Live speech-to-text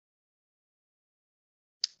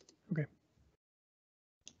Okay.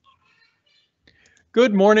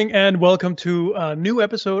 Good morning and welcome to a new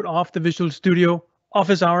episode of the Visual Studio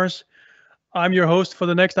Office Hours. I'm your host for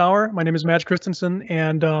the next hour. My name is Matt Christensen,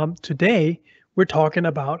 and today we're talking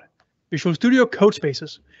about Visual Studio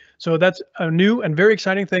Codespaces. So that's a new and very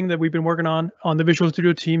exciting thing that we've been working on the Visual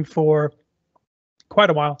Studio team for quite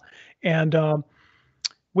a while. And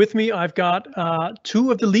with me, I've got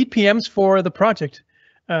two of the lead PMs for the project,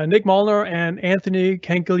 Nick Molnar and Anthony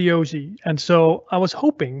Cangigliosi. And so I was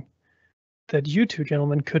hoping that you two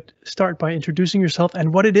gentlemen could start by introducing yourself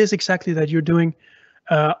and what it is exactly that you're doing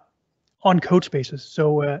on Codespaces.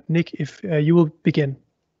 So Nick, if you will begin.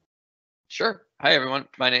 Sure. Hi, everyone.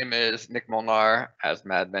 My name is Nick Molnar. As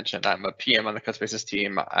Matt mentioned, I'm a PM on the Codespaces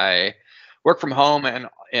team. I work from home and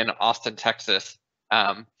in Austin, Texas.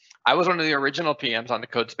 I was one of the original PMs on the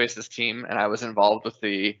Codespaces team, and I was involved with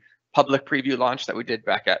the public preview launch that we did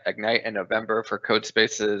back at Ignite in November for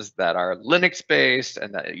Codespaces that are Linux-based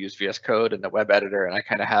and that use VS Code and the web editor. And I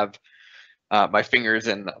kind of have my fingers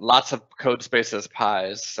in lots of Codespaces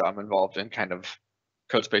pies, so I'm involved in kind of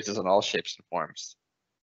Codespaces in all shapes and forms.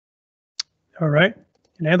 All right.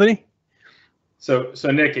 And Anthony? So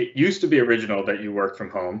Nick, it used to be original that you work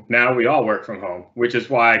from home. Now we all work from home, which is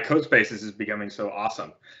why Codespaces is becoming so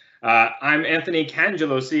awesome. I'm Anthony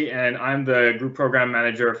Cangigliosi, and I'm the group program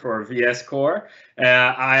manager for VS Core.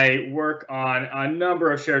 I work on a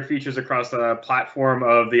number of shared features across the platform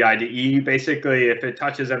of the IDE. Basically, if it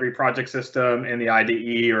touches every project system in the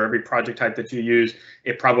IDE or every project type that you use,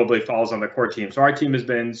 it probably falls on the core team. So our team has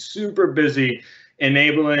been super busy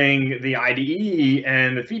enabling the IDE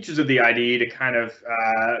and the features of the IDE to kind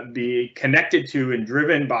of be connected to and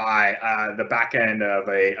driven by the back end of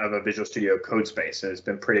a Visual Studio Codespace. And it's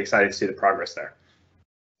been pretty exciting to see the progress there.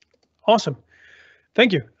 Awesome.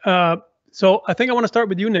 Thank you. So I think I want to start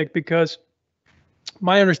with you, Nick, because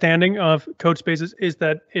my understanding of Codespaces is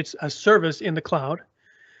that it's a service in the cloud,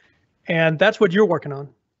 and that's what you're working on.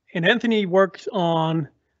 And Anthony works on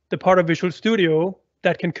the part of Visual Studio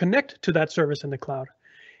that can connect to that service in the cloud.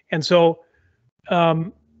 And so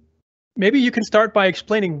maybe you can start by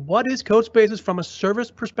explaining what is Codespaces from a service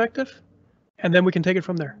perspective, and then we can take it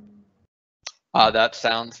from there. That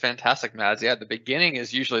sounds fantastic, Mads. Yeah, the beginning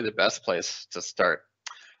is usually the best place to start.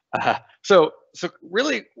 So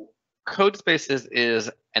really, Codespaces is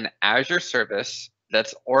an Azure service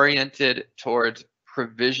that's oriented towards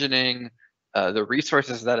provisioning the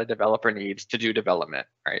resources that a developer needs to do development,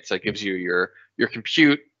 right? So it gives you your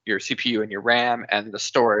compute, your CPU, and your RAM, and the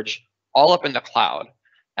storage all up in the cloud.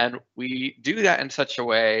 And we do that in such a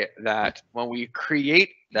way that when we create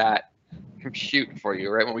that compute for you,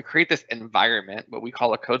 right? When we create this environment, what we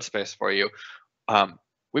call a code space for you,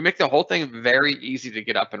 we make the whole thing very easy to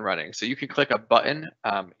get up and running. So you can click a button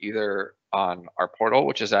either on our portal,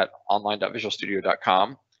 which is at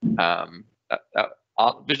online.visualstudio.com.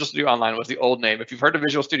 Visual Studio Online was the old name. If you've heard of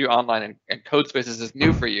Visual Studio Online and Codespaces is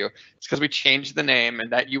new for you, it's because we changed the name,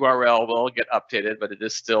 and that URL will get updated, but it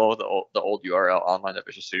is still the old URL,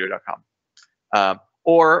 online.visualstudio.com.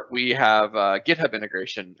 Or we have GitHub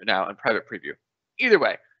integration now in private preview. Either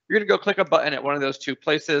way, you're going to go click a button at one of those two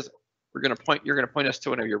places. You're going to point us to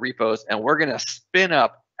one of your repos, and we're going to spin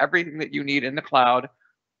up everything that you need in the cloud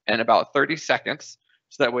in about 30 seconds,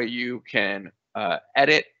 so that way you can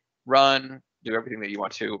edit, run, do everything that you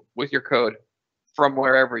want to with your code from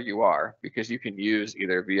wherever you are, because you can use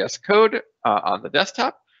either VS Code on the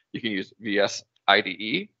desktop, you can use VS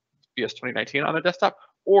IDE, VS 2019 on the desktop,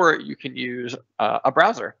 or you can use a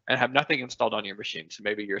browser and have nothing installed on your machine. So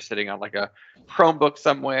maybe you're sitting on like a Chromebook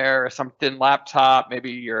somewhere, or some thin laptop,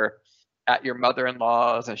 maybe you're at your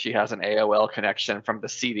mother-in-law's and she has an AOL connection from the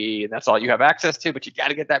CD, and that's all you have access to, but you got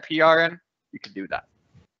to get that PR in, you can do that.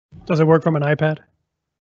 Does it work from an iPad?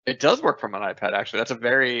 It does work from an iPad, actually. That's a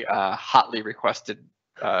very hotly requested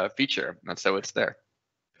feature, and so it's there.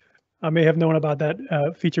 I may have known about that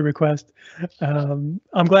feature request. I'm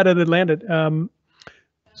glad that it landed.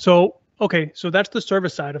 So that's the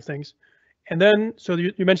service side of things. And then, so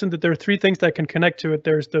you mentioned that there are three things that can connect to it.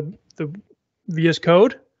 There's the VS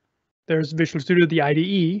Code, there's Visual Studio, the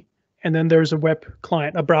IDE, and then there's a web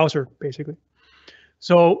client, a browser, basically.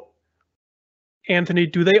 So, Anthony,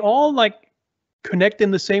 do they all connect in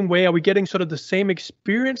the same way? Are we getting sort of the same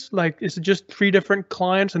experience? Is it just three different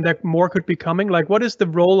clients and that more could be coming? What is the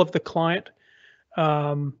role of the client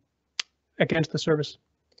against the service?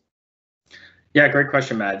 Yeah, great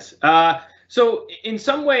question, Mads. So in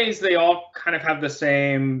some ways, they all kind of have the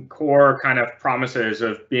same core kind of promises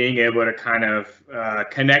of being able to kind of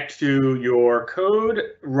connect to your code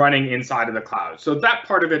running inside of the cloud. So that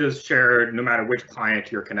part of it is shared no matter which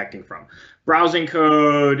client you're connecting from. Browsing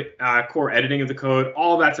code, core editing of the code,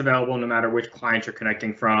 all that's available no matter which client you're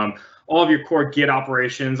connecting from. All of your core Git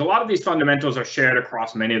operations, a lot of these fundamentals are shared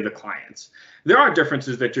across many of the clients. There are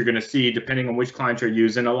differences that you're going to see depending on which client you're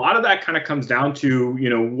using. A lot of that kind of comes down to,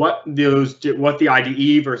 what the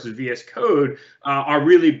IDE versus VS Code are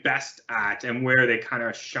really best at and where they kind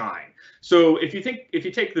of shine. So if you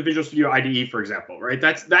take the Visual Studio IDE, for example, right,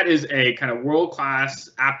 that is a kind of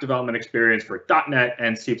world-class app development experience for .NET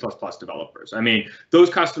and C++ developers. I mean,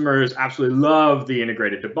 those customers absolutely love the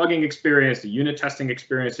integrated debugging experience, the unit testing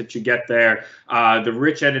experience that you get there, the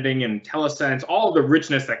rich editing and IntelliSense, all of the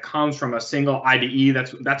richness that comes from a single IDE.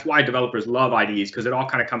 That's why developers love IDEs, because it all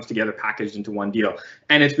kind of comes together packaged into one deal.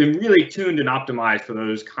 And it's been really tuned and optimized for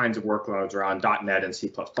those kinds of workloads around .NET and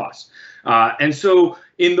C++. And so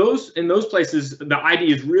in those places, the IDE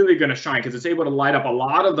is really going to shine because it's able to light up a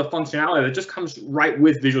lot of the functionality that just comes right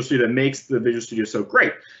with Visual Studio that makes the Visual Studio so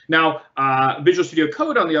great. Now, Visual Studio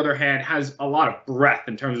Code, on the other hand, has a lot of breadth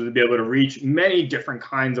in terms of to be able to reach many different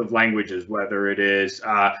kinds of languages, whether it is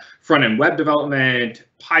front-end web development,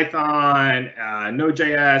 Python,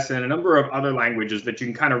 Node.js, and a number of other languages that you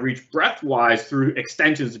can kind of reach breadth-wise through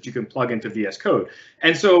extensions that you can plug into VS Code.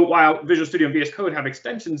 And so while Visual Studio and VS Code have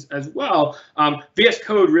extensions as well, VS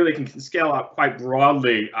Code really can scale out quite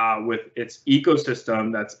broadly with its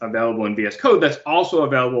ecosystem that's available in VS Code that's also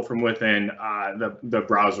available from within the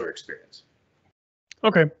browser experience.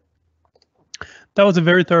 Okay. That was a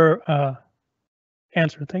very thorough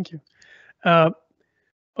answer. Thank you.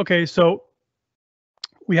 Okay, so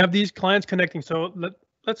we have these clients connecting. So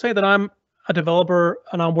let's say that I'm a developer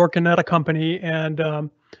and I'm working at a company and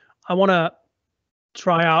I want to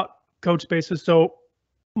try out Codespaces. So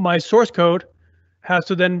my source code has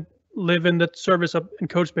to then live in the service up in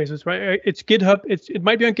Codespaces, right? It's GitHub. It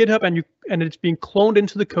might be on GitHub and it's being cloned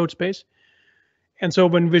into the Codespace. And so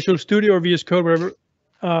when Visual Studio or VS Code,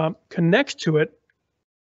 whatever, connects to it,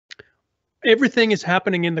 everything is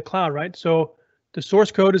happening in the cloud, right? So the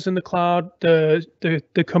source code is in the cloud,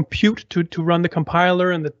 the compute to run the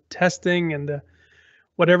compiler and the testing and the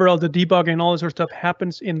whatever else, the debugging and all this sort of stuff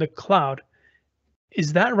happens in the cloud.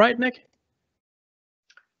 Is that right, Nick?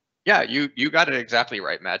 Yeah, you got it exactly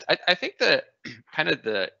right, Matt. I think the kind of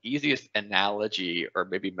the easiest analogy or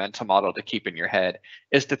maybe mental model to keep in your head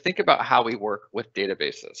is to think about how we work with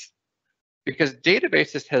databases. Because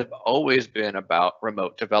databases have always been about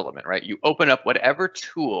remote development, right? You open up whatever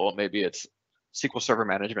tool, maybe it's SQL Server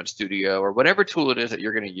Management Studio or whatever tool it is that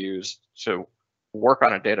you're going to use to work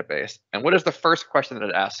on a database. And what is the first question that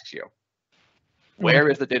it asks you? Where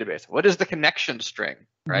is the database? What is the connection string,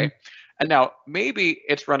 right? And now maybe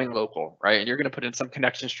it's running local, right? And you're going to put in some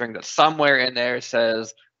connection string that somewhere in there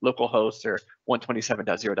says localhost or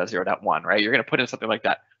 127.0.0.1, right? You're going to put in something like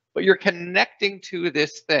that. But you're connecting to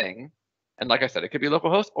this thing. And like I said, it could be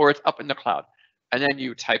localhost or it's up in the cloud. And then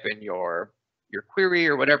you type in your query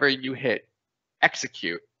or whatever, and you hit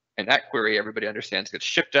execute. And that query, everybody understands, gets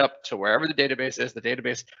shipped up to wherever the database is. The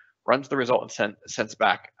database runs the result and sends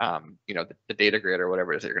back the data grid or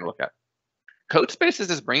whatever it is that you're going to look at. Codespaces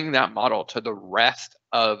is bringing that model to the rest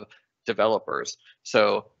of developers.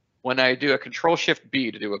 So when I do a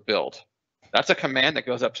Control-Shift-B to do a build, that's a command that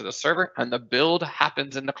goes up to the server, and the build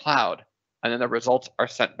happens in the cloud, and then the results are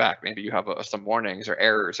sent back. Maybe you have some warnings or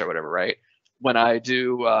errors or whatever, right? When I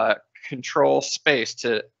do Control-Space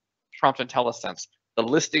to prompt IntelliSense, the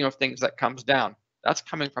listing of things that comes down, that's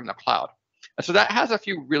coming from the cloud. And so that has a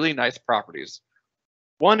few really nice properties.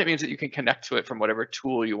 One, it means that you can connect to it from whatever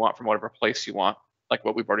tool you want, from whatever place you want, like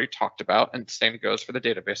what we've already talked about, and same goes for the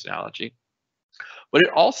database analogy. But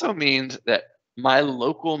it also means that my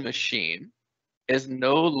local machine is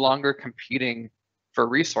no longer competing for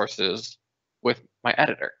resources with my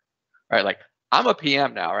editor, right? Like I'm a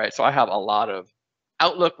PM now, right? So I have a lot of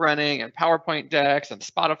Outlook running and PowerPoint decks and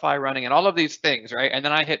Spotify running and all of these things, right? And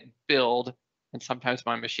then I hit build and sometimes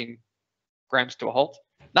my machine grinds to a halt.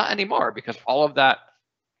 Not anymore, because all of that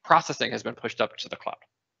processing has been pushed up to the cloud.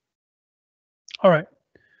 All right.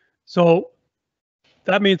 So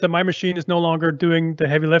that means that my machine is no longer doing the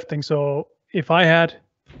heavy lifting. So if I had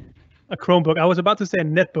a Chromebook, I was about to say a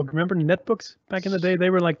netbook. Remember netbooks back in the day? They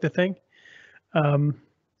were like the thing.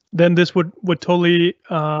 Then this would totally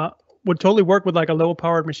work with like a low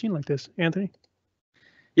powered machine like this. Anthony?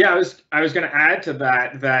 Yeah, I was going to add to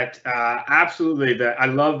that absolutely. I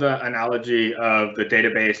love the analogy of the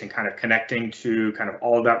database and kind of connecting to kind of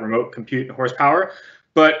all of that remote compute horsepower.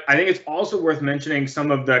 But I think it's also worth mentioning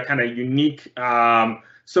some of the kind of unique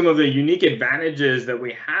advantages that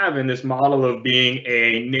we have in this model of being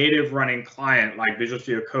a native running client like Visual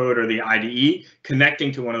Studio Code or the IDE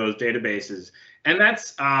connecting to one of those databases. And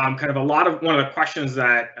that's kind of one of the questions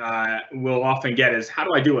that we'll often get is, how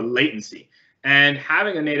do I deal with latency? And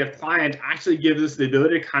having a native client actually gives us the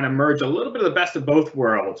ability to kind of merge a little bit of the best of both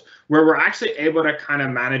worlds, where we're actually able to kind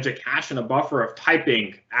of manage a cache and a buffer of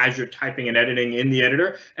typing as you're typing and editing in the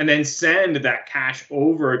editor, and then send that cache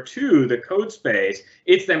over to the code space.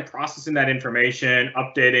 It's then processing that information,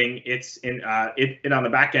 updating it on the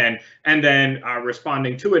back end, and then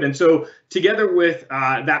responding to it. And so together with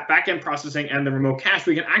that backend processing and the remote cache,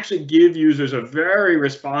 we can actually give users a very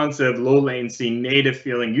responsive, low latency, native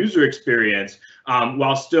feeling user experience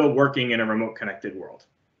while still working in a remote connected world.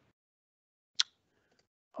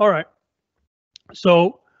 All right.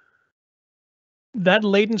 So that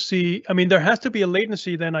latency, I mean, there has to be a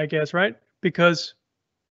latency then, I guess, right? Because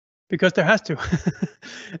there has to.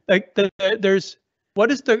 Like there's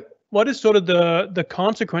what is sort of the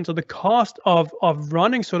consequence or the cost of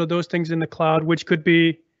running sort of those things in the cloud, which could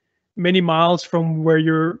be many miles from where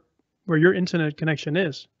your internet connection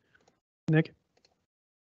is. Nick?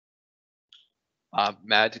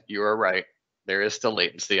 Matt, you are right. There is still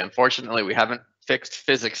latency. Unfortunately, we haven't fixed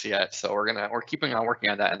physics yet, so we're keeping on working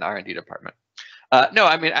on that in the R&D department. No,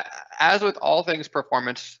 I mean, as with all things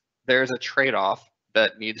performance, there's a trade-off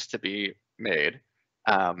that needs to be made.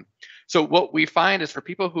 So what we find is for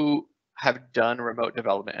people who have done remote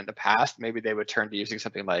development in the past, maybe they would turn to using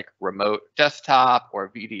something like remote desktop or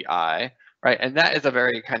VDI, right? And that is a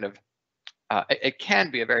very kind of, it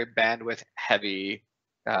can be a very bandwidth heavy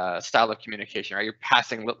style of communication, right? You're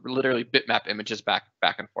passing literally bitmap images back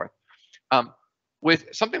and forth. With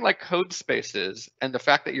something like Codespaces and the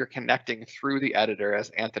fact that you're connecting through the editor,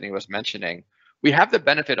 as Anthony was mentioning, we have the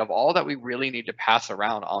benefit of all that we really need to pass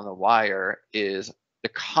around on the wire is the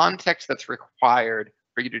context that's required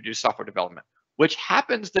for you to do software development, which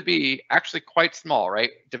happens to be actually quite small,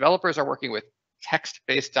 right? Developers are working with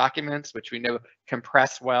text-based documents, which we know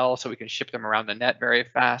compress well, so we can ship them around the net very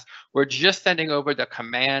fast. We're just sending over the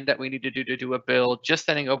command that we need to do a build, just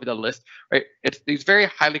sending over the list, right? It's these very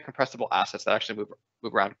highly compressible assets that actually move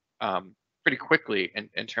around pretty quickly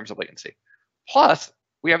in terms of latency. Plus,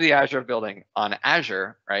 we have the Azure building on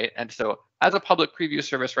Azure, right? And so as a public preview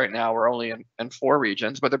service right now, we're only in 4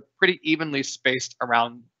 regions, but they're pretty evenly spaced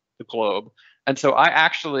around the globe. And so I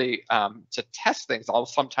actually, to test things, I'll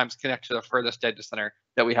sometimes connect to the furthest data center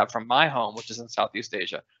that we have from my home, which is in Southeast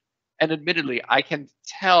Asia. And admittedly, I can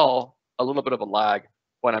tell a little bit of a lag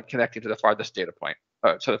when I'm connecting to the farthest data point,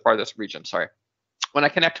 to the farthest region, sorry. When I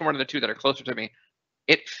connect to one of the 2 that are closer to me,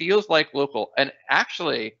 it feels like local. And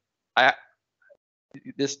actually,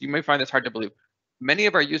 you may find this hard to believe. Many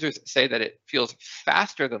of our users say that it feels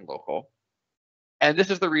faster than local. And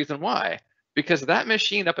this is the reason why. Because that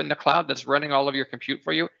machine up in the cloud that's running all of your compute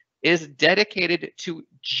for you is dedicated to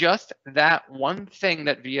just that one thing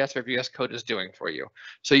that VS or VS Code is doing for you.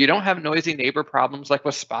 So you don't have noisy neighbor problems like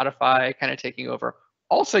with Spotify kind of taking over.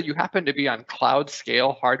 Also, you happen to be on cloud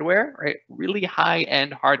scale hardware, right? Really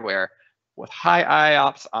high-end hardware with high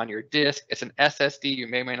IOPS on your disk. It's an SSD. You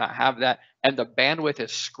may or may not have that. And the bandwidth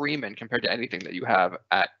is screaming compared to anything that you have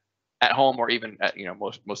at home or even at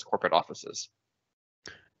most corporate offices.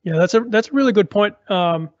 Yeah, that's a really good point.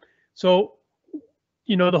 So,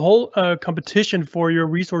 the whole competition for your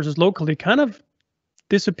resources locally kind of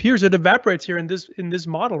disappears. It evaporates here in this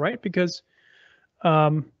model, right? Because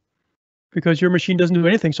your machine doesn't do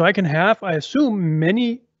anything. So I can have, I assume,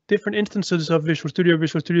 many different instances of Visual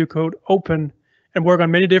Studio Code open and work on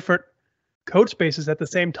many different code spaces at the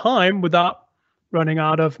same time without running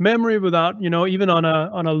out of memory. Without, even on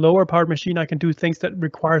a lower powered machine, I can do things that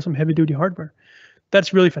require some heavy duty hardware.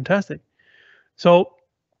 That's really fantastic. So,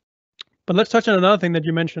 but let's touch on another thing that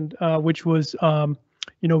you mentioned, which was,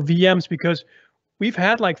 VMs, because we've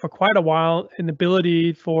had for quite a while an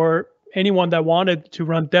ability for anyone that wanted to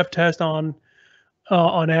run dev test on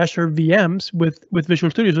Azure VMs with Visual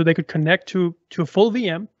Studio, so they could connect to a full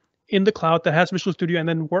VM in the cloud that has Visual Studio and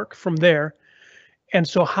then work from there. And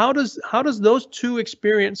so, how does those 2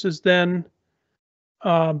 experiences then?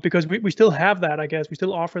 Because we still have that, I guess. We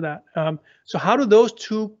still offer that. So how do those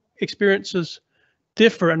 2 experiences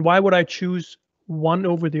differ, and why would I choose one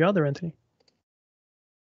over the other, Anthony?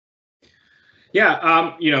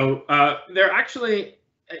 Yeah, they're actually,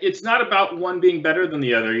 it's not about one being better than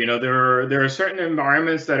the other. There are certain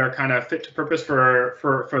environments that are kind of fit to purpose for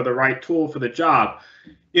the right tool for the job.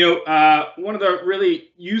 One of the really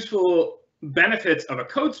useful benefits of a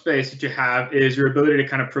code space that you have is your ability to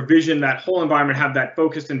kind of provision that whole environment, have that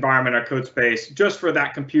focused environment or code space just for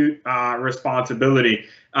that compute responsibility.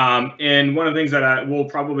 And one of the things that we'll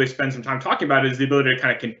probably spend some time talking about is the ability to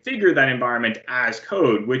kind of configure that environment as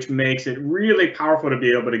code, which makes it really powerful to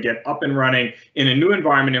be able to get up and running in a new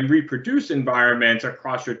environment and reproduce environments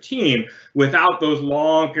across your team without those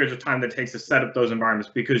long periods of time that it takes to set up those environments,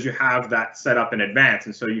 because you have that set up in advance.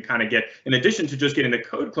 And so you kind of get, in addition to just getting the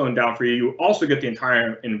code clone down for you, you also get the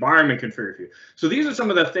entire environment configured for you. So these are some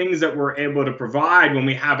of the things that we're able to provide when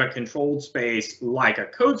we have a controlled space like a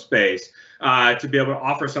code space, to be able to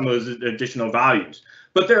offer some of those additional values.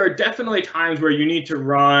 But there are definitely times where you need to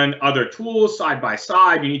run other tools side by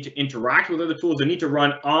side. You need to interact with other tools. They need to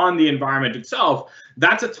run on the environment itself.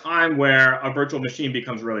 That's a time where a virtual machine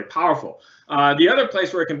becomes really powerful. The other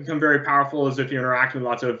place where it can become very powerful is if you interact with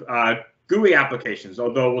lots of GUI applications,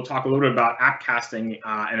 although we'll talk a little bit about app casting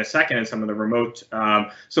in a second, and some of the remote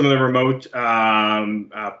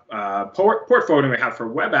port forwarding we have for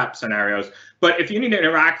web app scenarios. But if you need to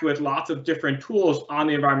interact with lots of different tools on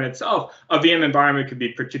the environment itself, a VM environment could be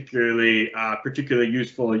particularly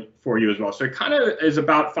useful for you as well. So it kind of is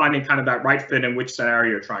about finding kind of that right fit in which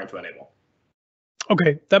scenario you're trying to enable.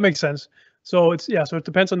 Okay, that makes sense. So so it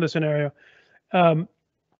depends on the scenario.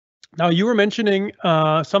 Now you were mentioning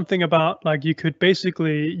something about like what did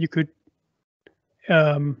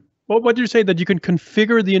you say, that you can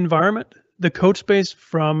configure the environment, the code space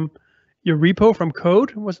from your repo, from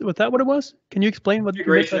code? Was that what it was? Can you explain what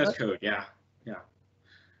configuration as code? Yeah.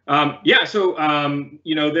 So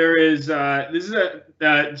there is so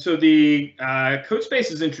the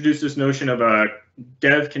Codespaces introduced this notion of a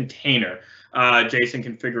dev container JSON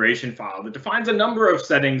configuration file that defines a number of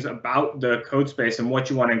settings about the code space and what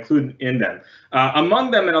you want to include in them.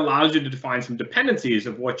 Among them, it allows you to define some dependencies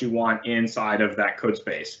of what you want inside of that code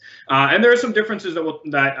space. And there are some differences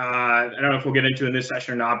that I don't know if we'll get into in this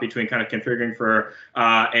session or not, between kind of configuring for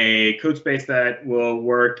a code space that will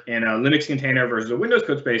work in a Linux container versus a Windows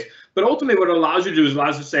code space. But ultimately, what it allows you to do is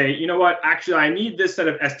allows you to say, you know what, actually, I need this set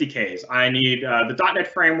of SDKs. I need the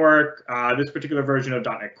 .NET framework, this particular version of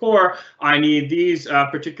 .NET Core. I need these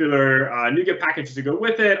particular NuGet packages to go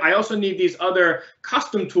with it. I also need these other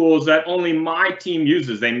custom tools that only my team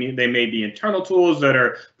uses. They may be internal tools that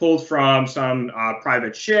are pulled from some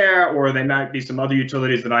private share, or they might be some other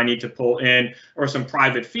utilities that I need to pull in, or some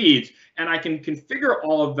private feeds. And I can configure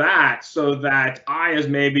all of that so that I, as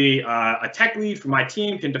maybe a tech lead for my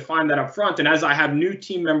team, can define that up front. And as I have new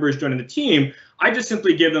team members joining the team, I just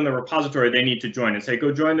simply give them the repository they need to join and say,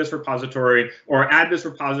 go join this repository or add this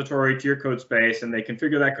repository to your code space, and they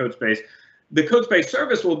configure that code space. The Codespace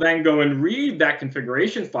service will then go and read that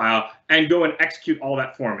configuration file and go and execute all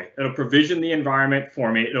that for me. It'll provision the environment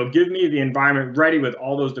for me. It'll give me the environment ready with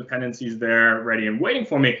all those dependencies there ready and waiting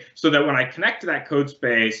for me, so that when I connect to that code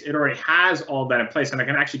space, it already has all that in place, and I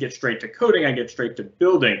can actually get straight to coding. I get straight to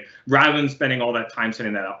building rather than spending all that time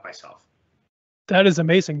setting that up myself. That is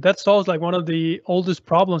amazing. That solves like one of the oldest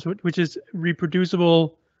problems, which is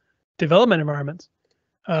reproducible development environments.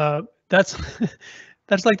 That's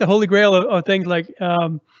that's like the holy grail of things. Like,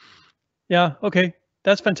 yeah, okay,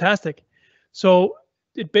 that's fantastic. So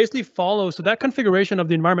it basically follows. So that configuration of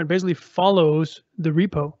the environment basically follows the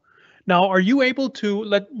repo. Now, are you able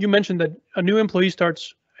to you mentioned that a new employee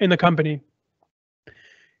starts in the company.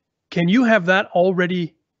 Can you have that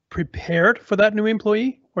already prepared for that new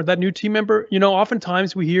employee or that new team member? You know,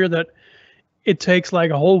 oftentimes we hear that it takes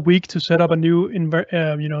like a whole week to set up a new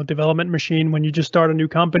development machine when you just start a new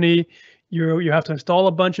company. You have to install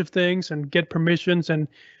a bunch of things and get permissions, and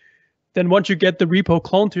then once you get the repo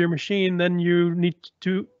cloned to your machine, then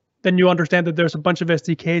you understand that there's a bunch of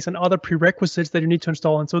SDKs and other prerequisites that you need to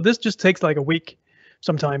install. And so this just takes like a week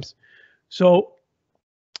sometimes. So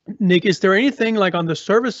Nick, is there anything like on the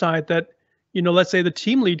service side that, let's say the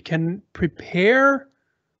team lead can prepare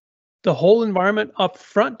the whole environment up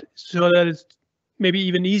front so that it's maybe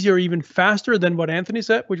even easier, even faster than what Anthony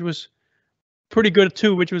said, which was pretty good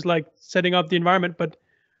too, which was like setting up the environment, but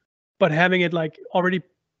having it like already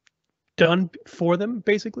done for them,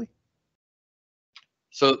 basically?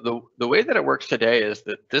 So the way that it works today is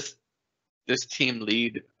that this team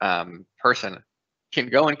lead person can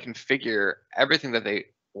go and configure everything that they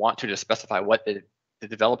want to specify what the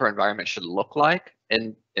developer environment should look like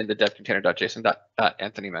in the dev container.json that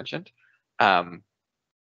Anthony mentioned, and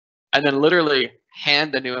then literally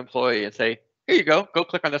hand the new employee and say, here you go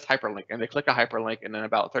click on this hyperlink, and they click a hyperlink, and in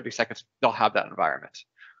about 30 seconds they'll have that environment,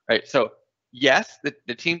 right? So yes,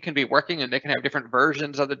 the team can be working, and they can have different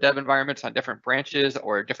versions of the dev environments on different branches,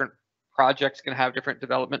 or different projects can have different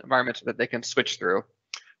development environments that they can switch through.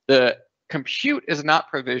 The compute is not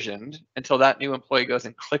provisioned until that new employee goes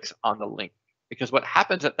and clicks on the link. Because what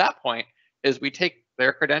happens at that point is we take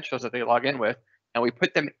their credentials that they log in with and we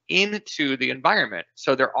put them into the environment.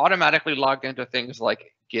 So they're automatically logged into things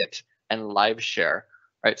like Git and live share,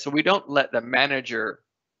 right? So we don't let the manager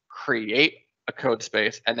create a code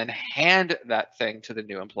space and then hand that thing to the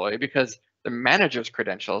new employee, because the manager's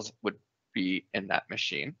credentials would be in that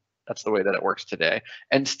machine. That's the way that it works today.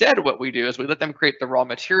 Instead, what we do is we let them create the raw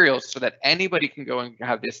materials so that anybody can go and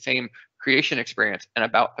have the same creation experience in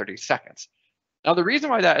about 30 seconds. Now, the reason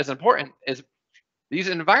why that is important is these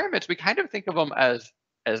environments, we kind of think of them as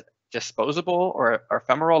disposable or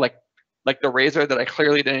ephemeral, like the razor that I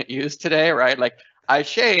clearly didn't use today, right? Like I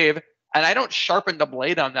shave and I don't sharpen the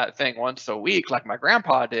blade on that thing once a week like my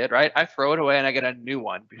grandpa did, right? I throw it away and I get a new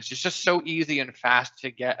one because it's just so easy and fast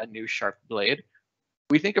to get a new sharp blade.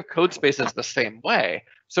 We think of Codespaces the same way.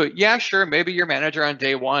 So yeah, sure, maybe your manager on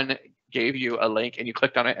day one gave you a link and you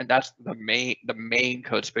clicked on it and that's the main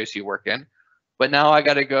Codespace you work in. But now I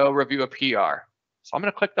got to go review a PR. So I'm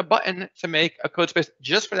going to click the button to make a Codespace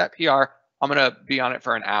just for that PR. I'm going to be on it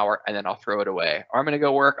for an hour and then I'll throw it away. Or I'm going to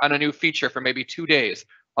go work on a new feature for maybe 2 days.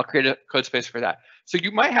 I'll create a Codespace for that. So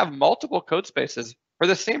you might have multiple Codespaces for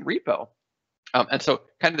the same repo. And so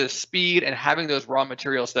kind of the speed and having those raw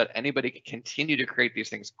materials so that anybody can continue to create these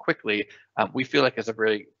things quickly, we feel like is a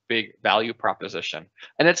really big value proposition.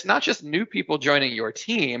 And it's not just new people joining your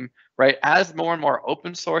team, right? As more and more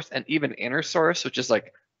open source and even inner source, which is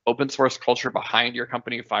like open source culture behind your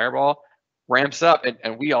company firewall, ramps up,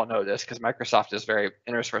 and we all know this because Microsoft is very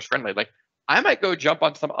inner source friendly. Like I might go jump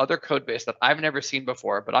on some other code base that I've never seen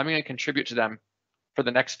before, but I'm going to contribute to them for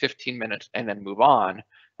the next 15 minutes and then move on.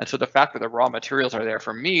 And so the fact that the raw materials are there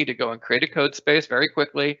for me to go and create a code space very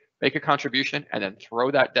quickly, make a contribution, and then throw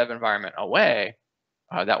that dev environment away,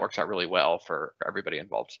 that works out really well for everybody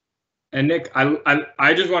involved. And Nick,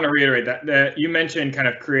 I just want to reiterate that you mentioned kind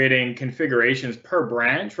of creating configurations per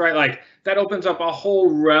branch, right? Like that opens up a whole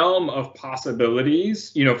realm of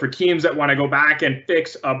possibilities, you know, for teams that want to go back and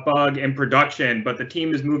fix a bug in production, but the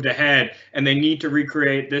team has moved ahead and they need to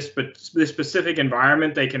recreate this specific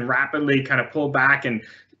environment. They can rapidly kind of pull back and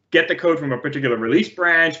get the code from a particular release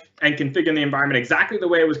branch and configure the environment exactly the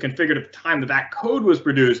way it was configured at the time that that code was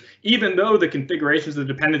produced, even though the configurations of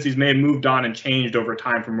the dependencies may have moved on and changed over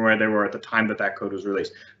time from where they were at the time that that code was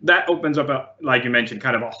released. That opens up, like you mentioned,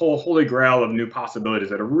 kind of a whole holy grail of new possibilities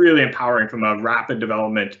that are really empowering from a rapid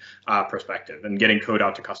development perspective and getting code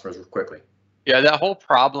out to customers quickly. Yeah, that whole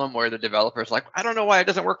problem where the developer's like, I don't know why it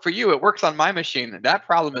doesn't work for you. It works on my machine. That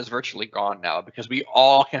problem is virtually gone now because we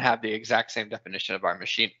all can have the exact same definition of our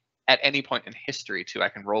machine at any point in history too. I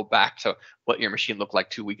can roll back to what your machine looked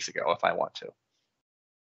like 2 weeks ago if I want to.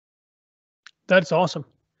 That's awesome.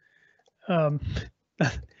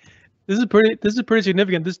 This is pretty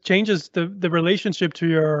significant. This changes the relationship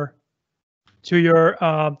to your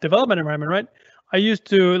development environment, right? I used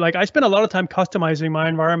to I spent a lot of time customizing my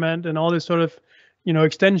environment and all this sort of,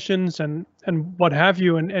 extensions and what have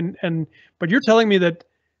you. But you're telling me that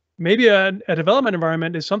maybe a development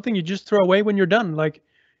environment is something you just throw away when you're done. Like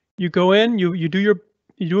you go in, you do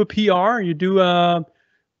a PR, you do a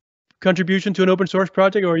contribution to an open source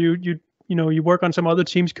project, or you work on some other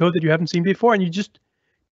team's code that you haven't seen before, and you just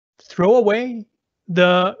throw away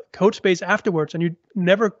the code space afterwards, and you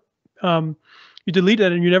never you delete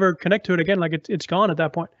it and you never connect to it again. Like it's gone at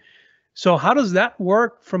that point. So how does that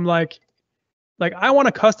work from like I want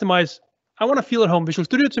to customize, I want to feel at home. Visual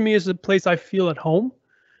Studio to me is a place I feel at home.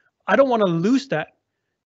 I don't want to lose that.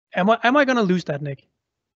 Am I going to lose that, Nick?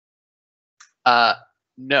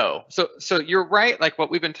 No. So you're right. Like what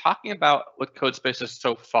we've been talking about with Codespaces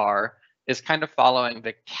so far is kind of following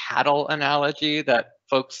the cattle analogy that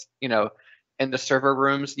folks, in the server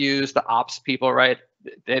rooms use, the ops people, right?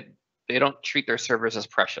 They don't treat their servers as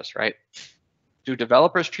precious, right? Do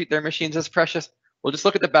developers treat their machines as precious? Well, just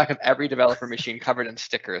look at the back of every developer machine covered in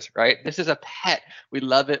stickers, right? This is a pet. We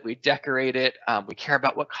love it. We decorate it. We care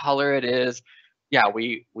about what color it is. Yeah,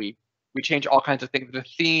 we change all kinds of things. The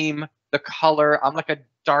theme, the color. I'm like a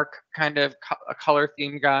dark kind of a color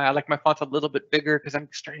theme guy. I like my fonts a little bit bigger because I'm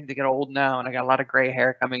starting to get old now and I got a lot of gray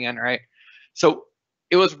hair coming in, right? So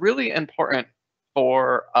it was really important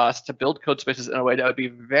for us to build Codespaces in a way that would be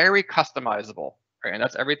very customizable, right? And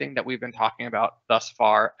that's everything that we've been talking about thus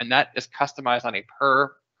far. And that is customized on a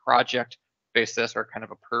per project basis or kind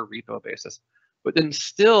of a per repo basis, but then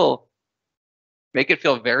still make it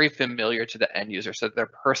feel very familiar to the end user so that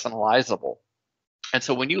they're personalizable. And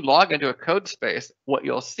so when you log into a Codespace, what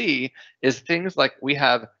you'll see is things like we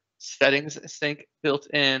have settings sync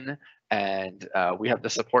built in, and we have the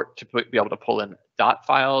support to be able to pull in dot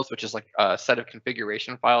files, which is like a set of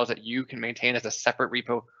configuration files that you can maintain as a separate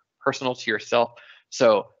repo personal to yourself.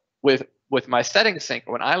 So with my settings sync,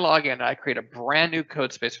 when I log in and I create a brand new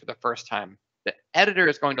code space for the first time, the editor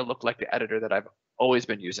is going to look like the editor that I've always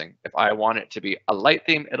been using. If I want it to be a light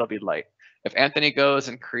theme, it'll be light. If Anthony goes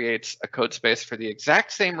and creates a code space for the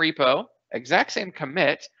exact same repo, exact same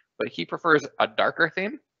commit, but he prefers a darker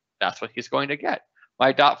theme, that's what he's going to get.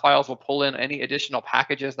 My dot files will pull in any additional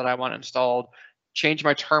packages that I want installed, change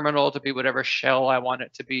my terminal to be whatever shell I want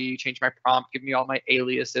it to be, change my prompt, give me all my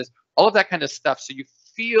aliases, all of that kind of stuff. So you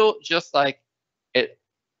feel just like it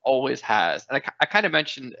always has. And I kind of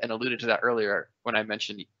mentioned and alluded to that earlier when I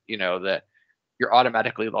mentioned, that you're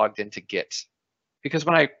automatically logged into Git. Because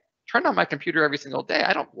when I turn on my computer every single day,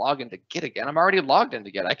 I don't log into Git again. I'm already logged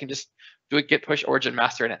into Git. I can just do a git push origin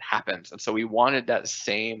master and it happens. And so we wanted that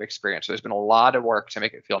same experience. So there's been a lot of work to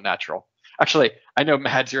make it feel natural. Actually, I know,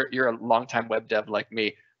 Mads, you're a longtime web dev like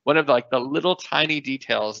me. One of the little tiny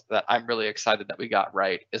details that I'm really excited that we got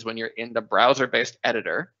right is when you're in the browser-based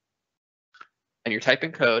editor and you're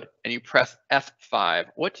typing code and you press F5,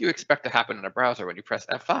 what do you expect to happen in a browser when you press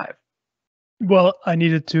F5? Well, I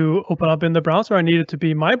needed to open up in the browser. I needed to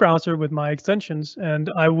be my browser with my extensions, and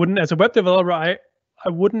I wouldn't, as a web developer, I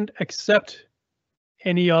wouldn't accept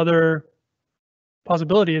any other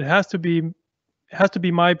possibility. It has to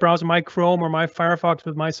be my browser, my Chrome or my Firefox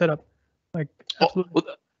with my setup. Like, absolutely.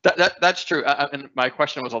 Well, that's true. And my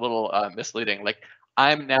question was a little misleading. Like,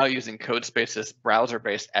 I'm now using Codespaces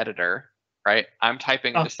browser-based editor, right? I'm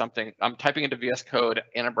typing into something. I'm typing into VS Code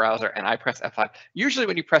in a browser, and I press F5. Usually,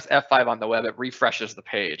 when you press F5 on the web, it refreshes the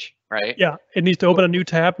page, right? Yeah, it needs to open a new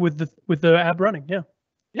tab with the app running. Yeah.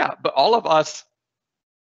 Yeah, but all of us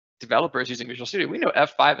developers using Visual Studio, we know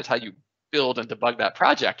F5 is how you build and debug that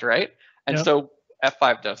project, right? And so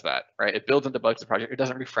F5 does that, right? It builds and debugs the project. It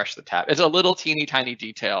doesn't refresh the tab. It's a little teeny tiny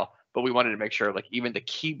detail, but we wanted to make sure like even the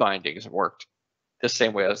key bindings worked the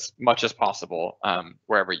same way as much as possible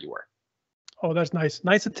wherever you were. Oh, that's nice.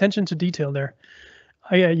 Nice attention to detail there.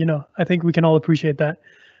 I think we can all appreciate that.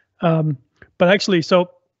 But actually,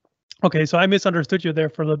 so I misunderstood you there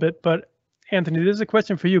for a little bit. But Anthony, this is a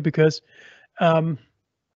question for you because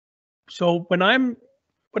so when I'm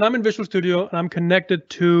in Visual Studio and I'm connected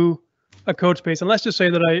to a code space, and let's just say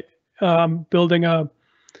that I'm building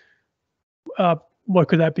what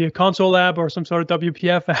could that be, a console app or some sort of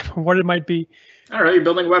WPF app, or what it might be. All right, you're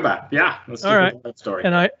building a web app. Yeah, let's all right. That story.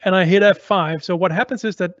 And I hit F5. So what happens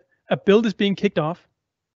is that a build is being kicked off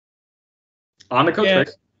on the code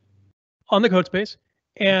space. On the code space,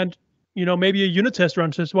 and maybe a unit test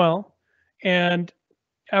runs as well. And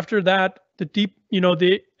after that,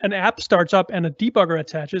 an app starts up and a debugger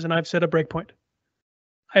attaches, and I've set a breakpoint.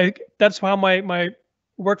 That's how my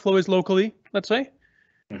workflow is locally, let's say.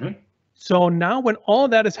 Mm-hmm. So now when all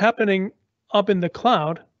that is happening up in the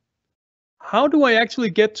cloud, how do I actually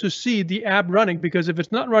get to see the app running? Because if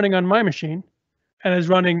it's not running on my machine and is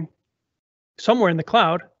running somewhere in the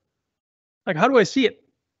cloud, like how do I see it?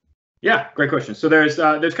 Yeah, great question. So there's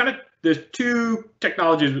two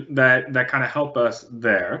technologies that kind of help us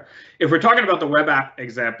there. If we're talking about the web app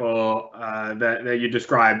example that you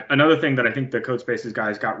described, another thing that I think the Codespaces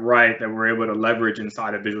guys got right that we're able to leverage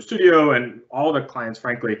inside of Visual Studio and all the clients,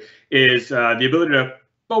 frankly, is the ability to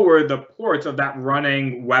forward the ports of that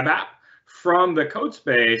running web app from the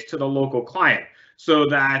Codespace to the local client. So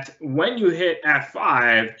that when you hit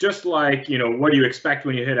F5, just like, what do you expect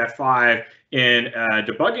when you hit F5 in a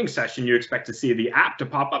debugging session, you expect to see the app to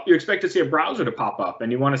pop up. You expect to see a browser to pop up,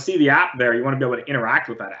 and you want to see the app there. You want to be able to interact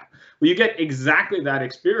with that app. Well, you get exactly that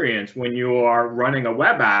experience when you are running a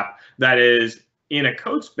web app that is in a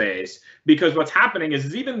code space, because what's happening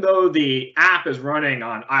is even though the app is running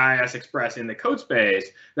on IIS Express in the code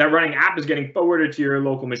space, that running app is getting forwarded to your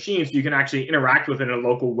local machine so you can actually interact with it in a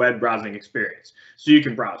local web browsing experience. So you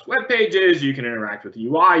can browse web pages, you can interact with the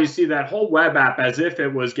UI, you see that whole web app as if it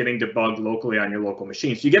was getting debugged locally on your local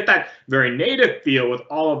machine. So you get that very native feel with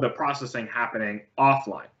all of the processing happening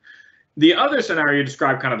offline. The other scenario you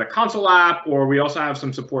described, kind of the console app, or we also have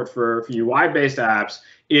some support for UI-based apps,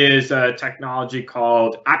 is a technology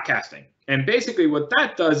called app casting. And basically what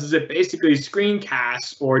that does is it basically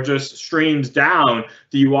screencasts or just streams down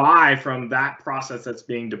the UI from that process that's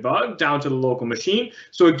being debugged down to the local machine.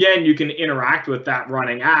 So again, you can interact with that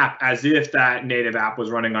running app as if that native app was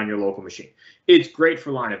running on your local machine. It's great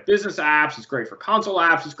for line of business apps. It's great for console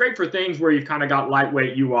apps. It's great for things where you've kind of got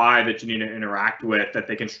lightweight UI that you need to interact with that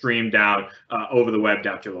they can stream down over the web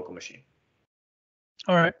down to your local machine.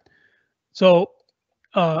 All right. So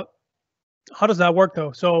how does that work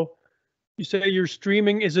though? So you say you're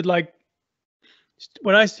streaming. Is it like,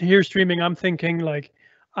 when I hear streaming, I'm thinking like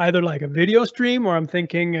either like a video stream, or I'm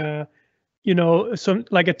thinking some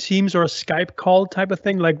like a Teams or a Skype call type of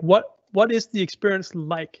thing. Like what is the experience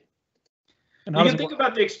like? And how You does can it think work?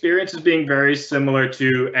 about the experience as being very similar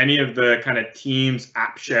to any of the kind of Teams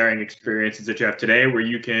app sharing experiences that you have today, where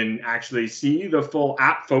you can actually see the full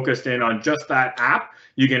app focused in on just that app.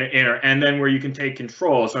 You can enter, and then where you can take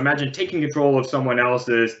control. So imagine taking control of someone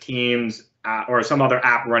else's Teams or some other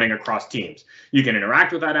app running across Teams. You can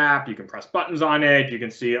interact with that app. You can press buttons on it. You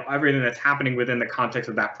can see everything that's happening within the context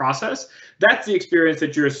of that process. That's the experience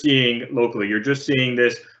that you're seeing locally. You're just seeing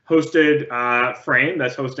this hosted frame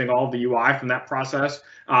that's hosting all the UI from that process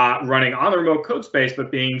running on the remote code space,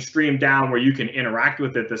 but being streamed down where you can interact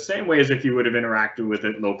with it the same way as if you would have interacted with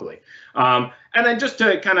it locally. And then just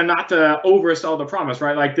to kind of not to oversell the promise,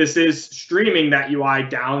 right? Like this is streaming that UI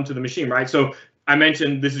down to the machine, right? So I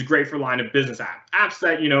mentioned this is great for line of business apps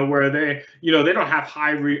that where they they don't have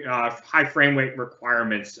high frame rate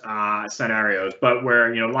requirements scenarios, but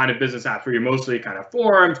where line of business apps where you're mostly kind of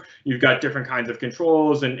formed, you've got different kinds of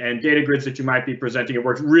controls and data grids that you might be presenting. It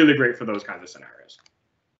works really great for those kinds of scenarios.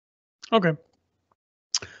 Okay.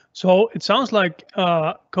 So it sounds like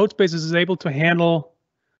Codespaces is able to handle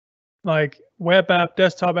like web app,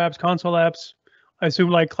 desktop apps, console apps. I assume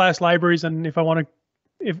like class libraries, and if I want to.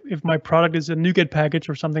 If my product is a NuGet package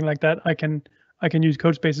or something like that, I can use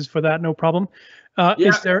Codespaces for that, no problem. Yeah.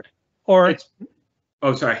 Is there, or?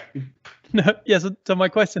 Oh, sorry. No, yes. So my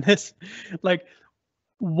question is, like,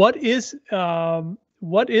 what is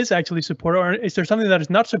actually supported, or is there something that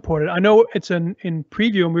is not supported? I know it's in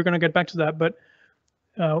preview, and we're going to get back to that. But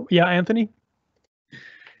yeah, Anthony.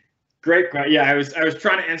 Great. Yeah, I was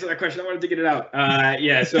trying to answer that question. I wanted to get it out.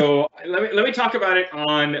 Yeah, so let me talk about it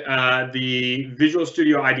on the Visual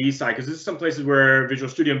Studio IDE side, because this is some places where Visual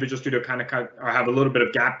Studio and Visual Studio kind of have a little bit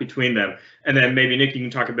of gap between them. And then maybe Nick, you can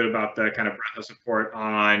talk a bit about the kind of breadth of support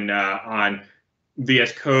on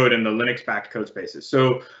VS Code and the Linux-backed Codespaces.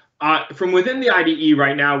 So from within the IDE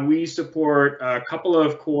right now, we support a couple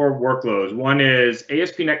of core workloads. One is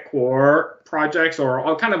ASP.NET Core projects, or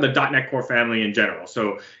all kind of the .NET Core family in general.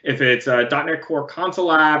 So if it's .NET Core console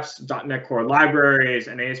apps, .NET Core libraries,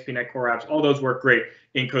 and ASP.NET Core apps, all those work great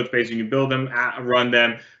in Codespace. You can build them, run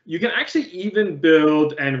them. You can actually even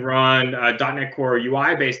build and run .NET Core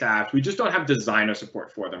UI-based apps. We just don't have designer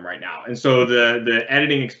support for them right now. And so the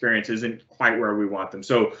editing experience isn't quite where we want them.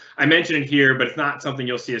 So I mentioned it here, but it's not something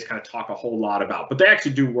you'll see us kind of talk a whole lot about. But they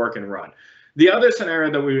actually do work and run. The other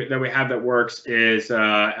scenario that we have that works is C++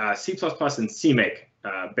 and CMake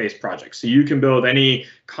based projects. So you can build any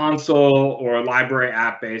console or library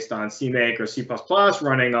app based on CMake or C++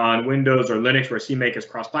 running on Windows or Linux, where CMake is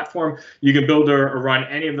cross-platform. You can build or run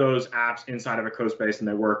any of those apps inside of a Codespace, and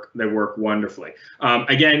they work wonderfully.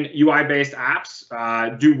 Again, UI-based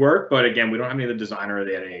apps do work, but again, we don't have any of the designer or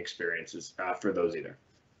the editing experiences for those either.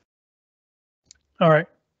 All right.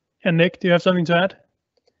 And Nick, do you have something to add?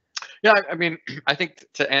 Yeah, I mean, I think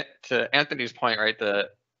to Anthony's point, right, the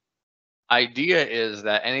idea is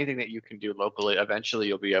that anything that you can do locally, eventually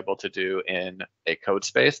you'll be able to do in a code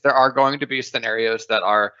space. There are going to be scenarios that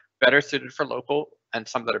are better suited for local and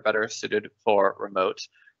some that are better suited for remote.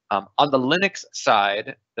 On the Linux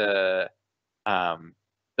side, the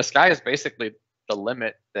sky is basically the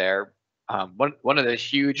limit there. One of the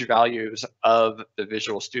huge values of the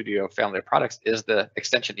Visual Studio family of products is the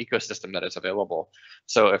extension ecosystem that is available.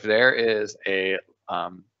 So if there is a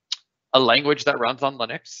language that runs on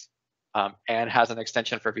Linux and has an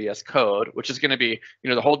extension for VS Code, which is going to be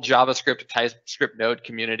the whole JavaScript, TypeScript node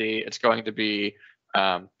community, it's going to be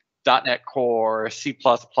 .NET Core, C++,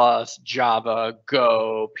 Java,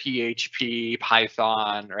 Go, PHP,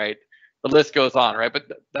 Python, right? The list goes on, right?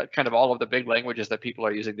 But that kind of all of the big languages that people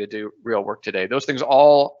are using to do real work today, those things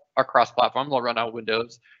all are cross-platform. They'll run on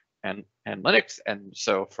Windows and Linux. And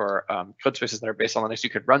so for Codespaces that are based on Linux,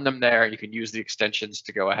 you could run them there. You can use the extensions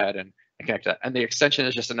to go ahead and connect that. And the extension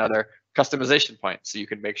is just another customization point. So you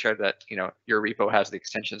can make sure that your repo has the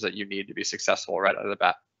extensions that you need to be successful right out of the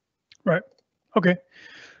bat. Right. Okay.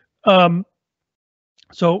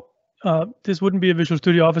 So this wouldn't be a Visual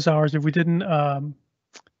Studio office hours if we didn't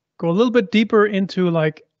go a little bit deeper into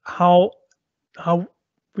like how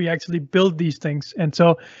we actually build these things. And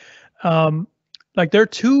so like there are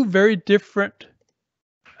two very different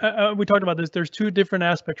we talked about this. There's two different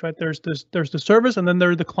aspects, right? There's the service, and then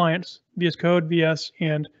there are the clients, VS Code, VS,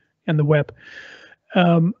 and the web.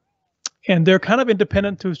 And they're kind of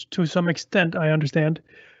independent to some extent, I understand.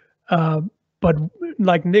 But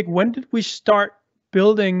like Nick, when did we start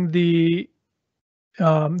building the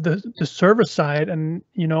server side? And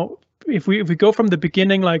if we go from the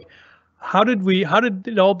beginning, like how did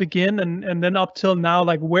it all begin, and then up till now,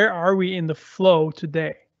 like where are we in the flow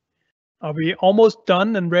today? Are we almost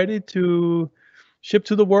done and ready to ship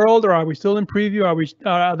to the world, or are we still in preview?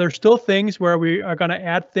 Are there still things where we are going to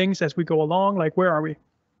add things as we go along? Like where are we?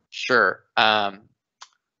 Sure. Yeah,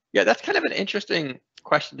 that's kind of an interesting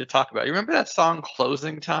question to talk about. You remember that song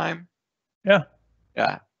Closing Time? Yeah.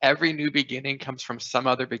 Yeah. Every new beginning comes from some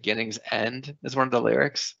other beginning's end is one of the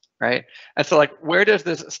lyrics, right? And so like, where does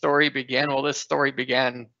this story begin? Well, this story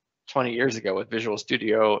began 20 years ago with Visual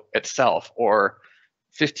Studio itself, or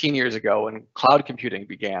 15 years ago when cloud computing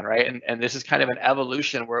began, right? And this is kind of an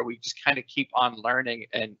evolution where we just kind of keep on learning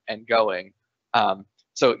and going.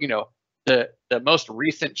 So, you know, the most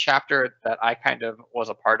recent chapter that I kind of was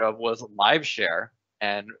a part of was LiveShare.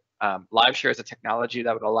 And LiveShare is a technology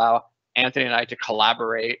that would allow Anthony and I to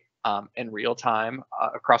collaborate in real time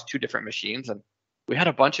across 2 different machines. And we had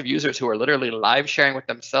a bunch of users who were literally live sharing with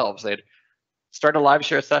themselves. They'd start a live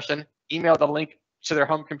share session, email the link to their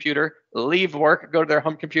home computer, leave work, go to their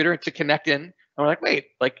home computer to connect in. And we're like, wait,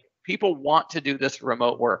 like people want to do this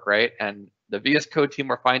remote work, right? And the VS Code team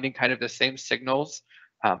were finding kind of the same signals.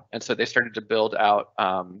 And so they started to build out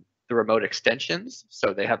the remote extensions.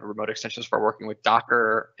 So they have remote extensions for working with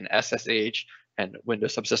Docker and SSH and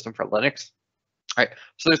Windows Subsystem for Linux. All right.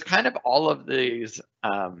 So there's kind of all of these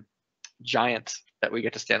giants that we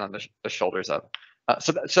get to stand on the shoulders of.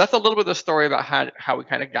 So that's a little bit of the story about how we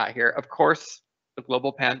kind of got here. Of course, the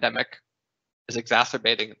global pandemic is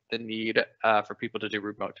exacerbating the need for people to do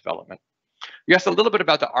remote development. You asked a little bit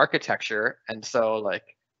about the architecture, and so like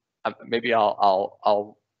maybe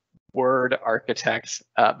I'll word architects,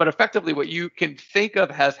 but effectively what you can think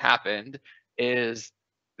of has happened is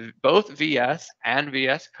both VS and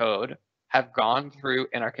VS Code have gone through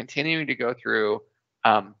and are continuing to go through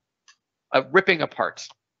a ripping apart.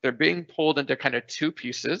 They're being pulled into kind of 2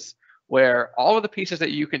 pieces where all of the pieces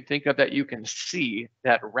that you can think of that you can see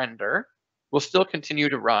that render will still continue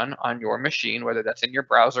to run on your machine, whether that's in your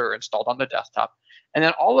browser or installed on the desktop. And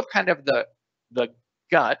then all of kind of the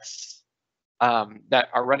guts that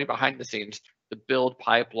are running behind the scenes, the build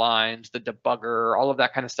pipelines, the debugger, all of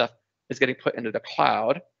that kind of stuff is getting put into the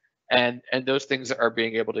cloud. And those things are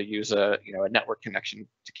being able to use a network connection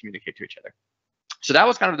to communicate to each other. So that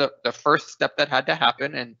was kind of the first step that had to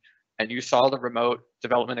happen. And you saw the remote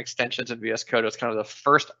development extensions in VS Code was kind of the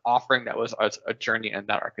first offering that was a journey in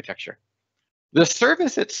that architecture. The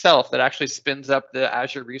service itself that actually spins up the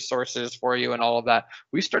Azure resources for you and all of that,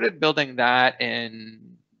 we started building that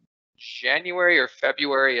in January or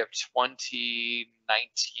February of 2019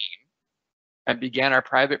 and began our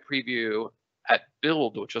private preview at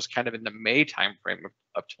Build, which was kind of in the May timeframe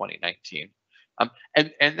of 2019.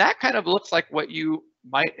 And that kind of looks like what you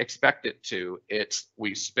might expect it to.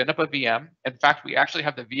 We spin up a VM. In fact, we actually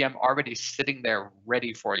have the VM already sitting there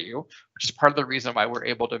ready for you, which is part of the reason why we're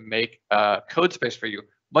able to make Codespace for you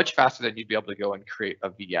much faster than you'd be able to go and create a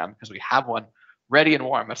VM, because we have one ready and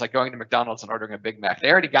warm. It's like going to McDonald's and ordering a Big Mac. They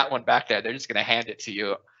already got one back there. They're just going to hand it to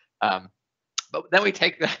you. But then we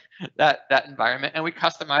take that environment and we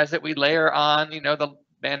customize it. We layer on, the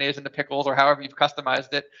mayonnaise and the pickles, or however you've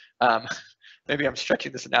customized it. Maybe I'm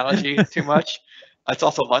stretching this analogy too much. It's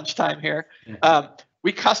also lunchtime here.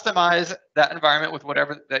 We customize that environment with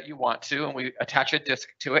whatever that you want to, and we attach a disk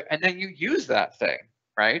to it, and then you use that thing,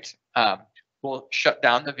 right? We'll shut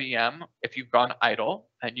down the VM if you've gone idle,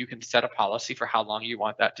 and you can set a policy for how long you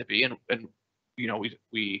want that to be. And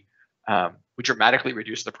we dramatically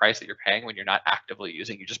reduce the price that you're paying when you're not actively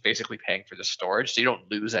using. You're just basically paying for the storage, so you don't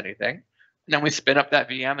lose anything. And then we spin up that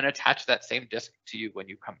VM and attach that same disk to you when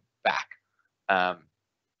you come back.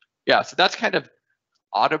 So that's kind of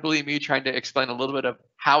audibly me trying to explain a little bit of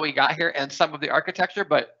how we got here and some of the architecture,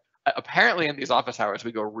 but apparently in these office hours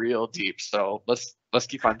we go real deep. So let's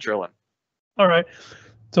keep on drilling. All right.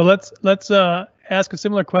 So let's ask a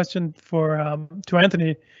similar question to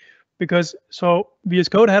Anthony, because VS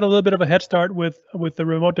Code had a little bit of a head start with the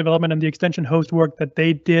remote development and the extension host work that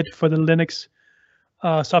they did for the Linux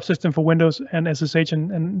subsystem for Windows and SSH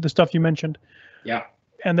and the stuff you mentioned. Yeah.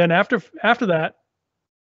 And then after that,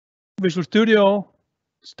 Visual Studio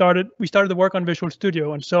we started the work on Visual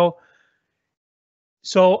Studio. And so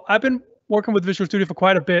I've been working with Visual Studio for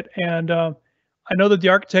quite a bit, and I know that the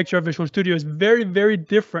architecture of Visual Studio is very, very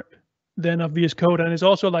different than of VS Code, and it's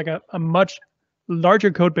also like a much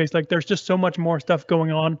larger code base. Like there's just so much more stuff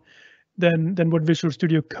going on than what Visual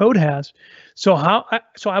Studio Code has. So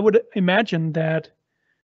I would imagine that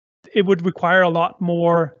it would require a lot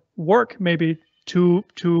more work maybe to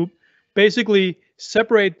basically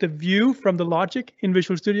separate the view from the logic in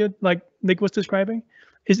Visual Studio, like Nick was describing.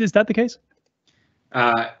 Is that the case?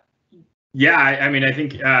 Yeah, I mean, I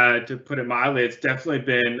think to put it mildly, it's definitely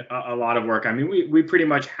been a lot of work. I mean, we pretty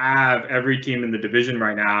much have every team in the division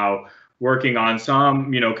right now working on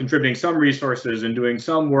some, contributing some resources and doing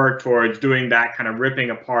some work towards doing that kind of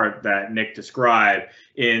ripping apart that Nick described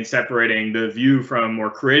in separating the view from, or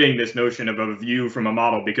creating this notion of a view from a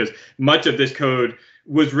model, because much of this code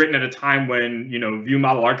was written at a time when view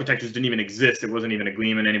model architectures didn't even exist. It wasn't even a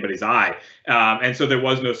gleam in anybody's eye, and so there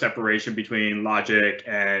was no separation between logic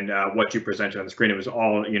and what you presented on the screen. It was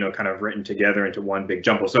all kind of written together into one big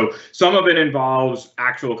jumble. So some of it involves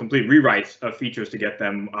actual complete rewrites of features to get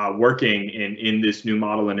them working in this new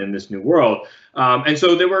model and in this new world. And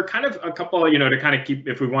so there were kind of a couple, to kind of keep,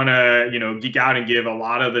 if we want to, geek out and give a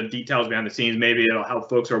lot of the details behind the scenes, maybe it'll help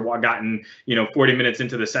folks who are gotten, 40 minutes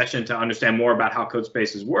into the session to understand more about how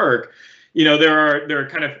Codespaces work. There are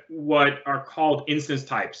kind of what are called instance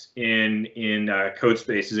types in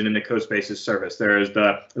Codespaces and in the Codespaces service. There's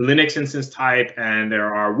the Linux instance type and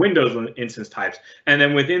there are Windows instance types. And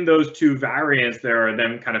then within those two variants, there are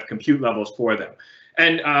then kind of compute levels for them.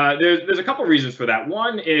 And there's a couple of reasons for that.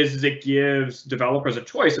 One is it gives developers a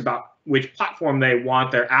choice about which platform they want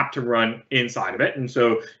their app to run inside of it. And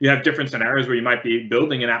so you have different scenarios where you might be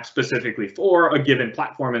building an app specifically for a given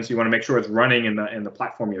platform, and so you want to make sure it's running in the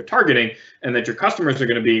platform you're targeting and that your customers are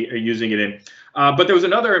going to be using it in. But there was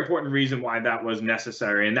another important reason why that was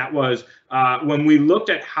necessary, and that was when we looked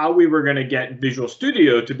at how we were going to get Visual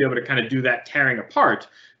Studio to be able to kind of do that tearing apart.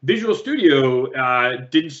 Visual Studio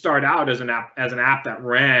didn't start out as an app that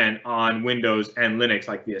ran on Windows and Linux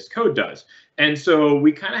like VS Code does. And so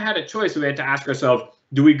we kind of had a choice. We had to ask ourselves,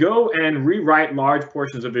 do we go and rewrite large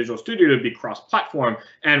portions of Visual Studio to be cross-platform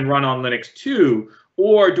and run on Linux too?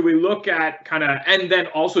 Or do we look at kind of, and then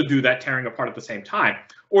also do that tearing apart at the same time?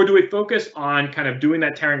 Or do we focus on kind of doing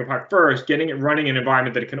that tearing apart first, getting it running in an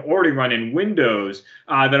environment that it can already run in Windows,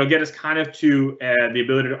 that'll get us kind of to the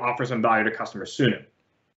ability to offer some value to customers sooner?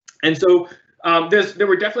 And so there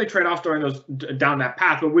were definitely trade-offs down that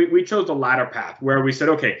path, but we chose the latter path, where we said,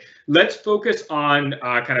 okay, let's focus on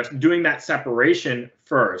kind of doing that separation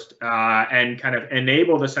first and kind of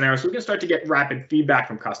enable the scenario so we can start to get rapid feedback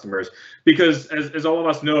from customers. Because as all of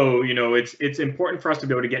us know, it's important for us to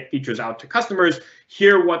be able to get features out to customers,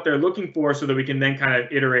 hear what they're looking for, so that we can then kind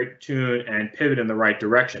of iterate, tune, and pivot in the right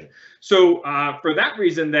direction. So for that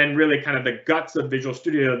reason, then really kind of the guts of Visual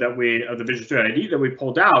Studio the Visual Studio ID that we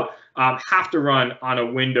pulled out have to run on a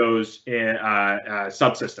Windows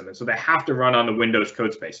subsystem, and so they have to run on the Windows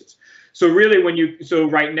Codespaces. So really, so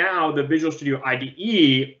right now the Visual Studio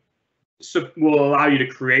IDE will allow you to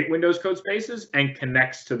create Windows Codespaces and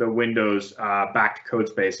connects to the Windows backed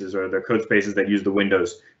Codespaces, or the Codespaces that use the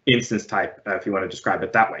Windows instance type, if you want to describe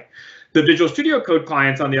it that way. The Visual Studio Code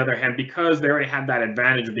clients, on the other hand, because they already have that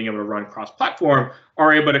advantage of being able to run cross-platform,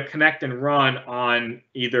 are able to connect and run on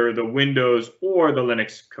either the Windows or the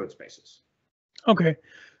Linux Codespaces. Okay.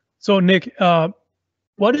 So Nick,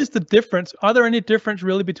 what is the difference? Are there any difference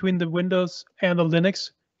really between the Windows and the Linux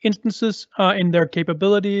instances in their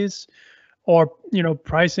capabilities or,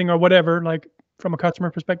 pricing or whatever, like from a customer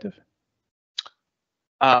perspective?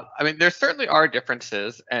 I mean, there certainly are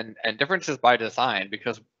differences, and differences by design,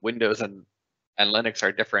 because Windows and Linux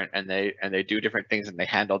are different, and they do different things, and they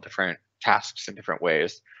handle different tasks in different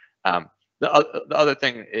ways. The other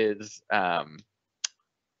thing is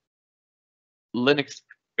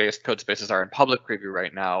Linux-based Codespaces are in public preview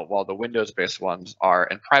right now, while the Windows-based ones are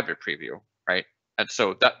in private preview, right? And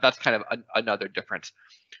so that's kind of another difference.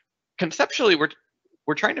 Conceptually,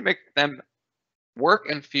 we're trying to make them work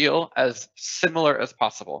and feel as similar as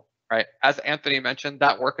possible, right? As Anthony mentioned,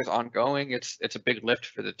 that work is ongoing. It's a big lift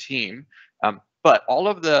for the team, but all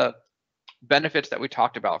of the benefits that we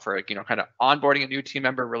talked about for kind of onboarding a new team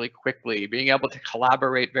member really quickly, being able to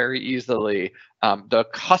collaborate very easily, the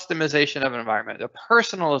customization of an environment, the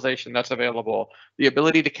personalization that's available, the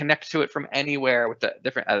ability to connect to it from anywhere with the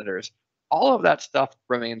different editors, all of that stuff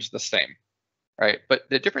remains the same, right? But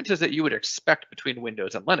the differences that you would expect between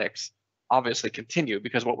Windows and Linux obviously continue,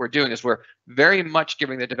 because what we're doing is we're very much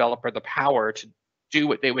giving the developer the power to do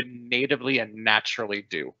what they would natively and naturally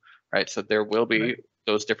do, right? So there will be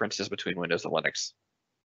those differences between Windows and Linux.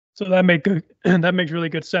 So that makes really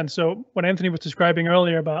good sense. So what Anthony was describing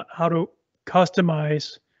earlier about how to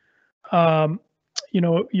customize,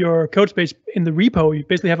 your code space in the repo, you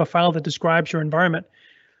basically have a file that describes your environment.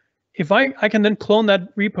 If I can then clone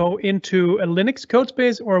that repo into a Linux code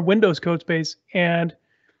space or a Windows code space, and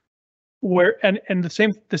the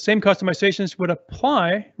same customizations would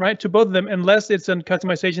apply, right, to both of them, unless it's a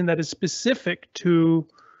customization that is specific to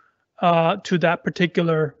that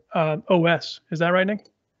particular OS. Is that right, Nick?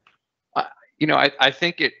 I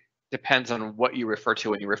think depends on what you refer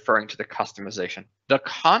to when you're referring to the customization. The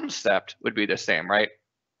concept would be the same, right?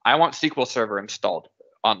 I want SQL Server installed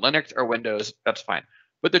on Linux or Windows, that's fine.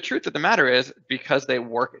 But the truth of the matter is, because they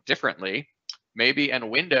work differently, maybe in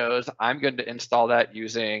Windows, I'm going to install that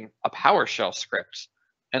using a PowerShell script.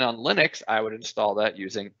 And on Linux, I would install that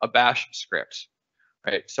using a bash script,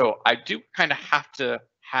 right? So I do kind of have to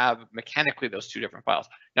have mechanically those two different files.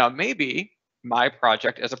 Now, maybe my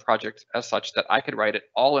project is a project as such that I could write it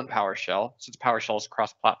all in PowerShell, since PowerShell is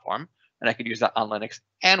cross-platform, and I could use that on Linux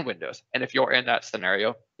and Windows. And if you're in that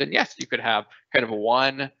scenario, then yes, you could have kind of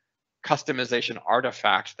one customization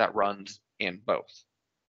artifact that runs in both.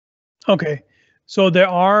 Okay, so there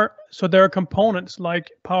are components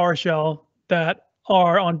like PowerShell that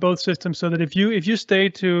are on both systems, so that if you stay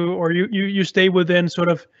to, or you stay within sort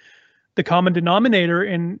of the common denominator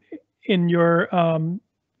in your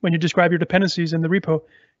when you describe your dependencies in the repo,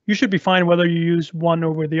 you should be fine whether you use one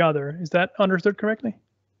over the other. Is that understood correctly?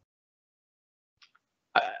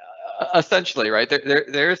 Essentially, right?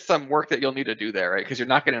 There's some work that you'll need to do there, right? Because you're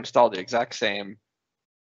not going to install the exact same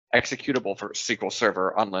executable for SQL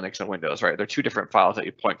Server on Linux and Windows, right? They're two different files that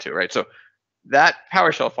you point to, right? So that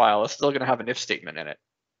PowerShell file is still going to have an if statement in it.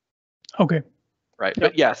 Okay. Right.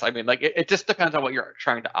 Yep. But yes, I mean, like it just depends on what you're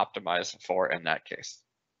trying to optimize for in that case.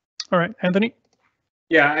 All right, Anthony.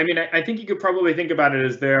 Yeah, I mean, I think you could probably think about it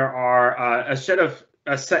as there are a set of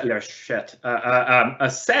Hey,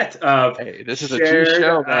 this is a G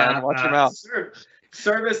show, man. Watch your mouth.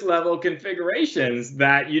 Service level configurations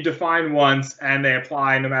that you define once and they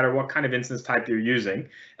apply no matter what kind of instance type you're using.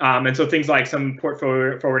 And so things like some port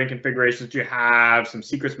forwarding configurations that you have, some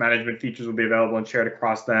secrets management features will be available and shared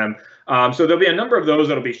across them. So there'll be a number of those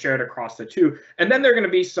that'll be shared across the two. And then there are going to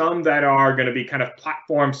be some that are going to be kind of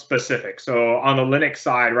platform specific. So on the Linux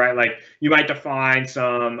side, right, like you might define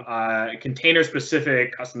some container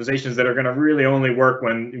specific customizations that are going to really only work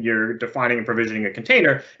when you're defining and provisioning a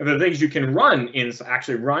container. And the things you can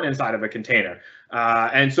actually run inside of a container.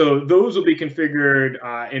 And so those will be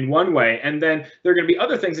configured in one way. And then there are going to be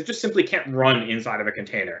other things that just simply can't run inside of a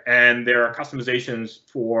container. And there are customizations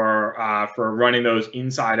for running those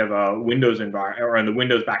inside of a Windows environment or in the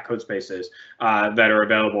Windows back code spaces that are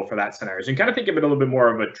available for that scenario. So you can kind of think of it a little bit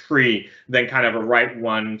more of a tree than kind of a write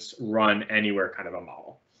once, run anywhere kind of a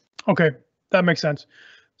model. Okay, that makes sense.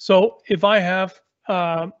 So if I have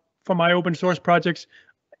for my open source projects,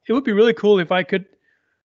 it would be really cool if I could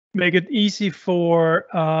make it easy for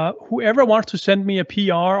whoever wants to send me a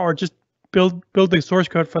PR or just build the source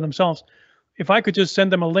code for themselves. If I could just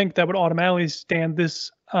send them a link that would automatically stand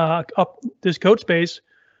this up this code space,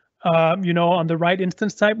 on the right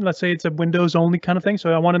instance type. Let's say it's a Windows only kind of thing.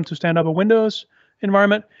 So I want them to stand up a Windows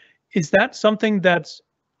environment. Is that something that's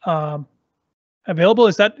available?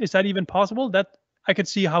 Is that even possible? That I could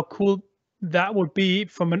see how cool that would be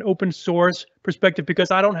from an open source perspective, because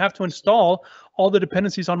I don't have to install all the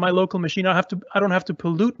dependencies on my local machine. I don't have to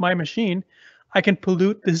pollute my machine. I can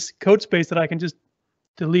pollute this code space that I can just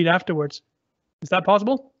delete afterwards. Is that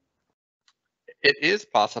possible? It is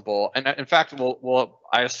possible, and in fact,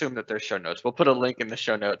 I assume that there's show notes. We'll put a link in the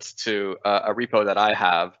show notes to a repo that I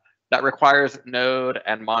have that requires Node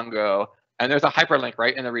and Mongo. And there's a hyperlink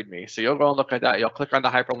right in the README. So you'll go and look at that. You'll click on the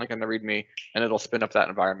hyperlink in the README, and it'll spin up that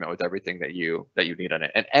environment with everything that you need on it.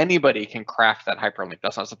 And anybody can craft that hyperlink.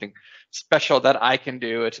 That's not something special that I can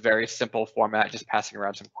do. It's a very simple format, just passing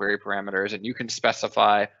around some query parameters. And you can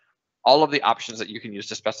specify all of the options that you can use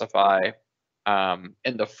to specify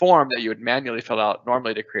in the form that you would manually fill out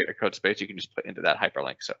normally to create a code space. You can just put into that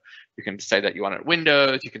hyperlink. So you can say that you want it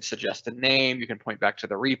Windows. You can suggest a name. You can point back to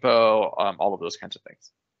the repo, all of those kinds of things.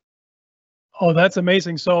 Oh, that's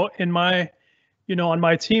amazing. So in my, on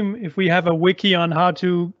my team, if we have a wiki on how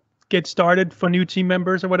to get started for new team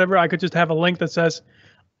members or whatever, I could just have a link that says,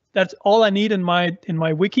 that's all I need in my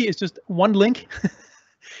wiki is just one link.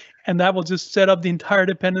 And that will just set up the entire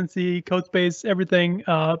dependency, code space, everything,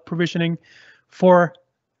 provisioning for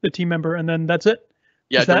the team member. And then that's it.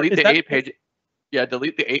 Yeah, delete the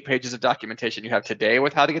 8 pages of documentation you have today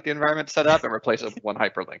with how to get the environment set up and replace it with one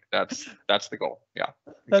hyperlink. That's the goal. Yeah.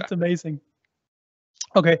 Exactly. That's amazing.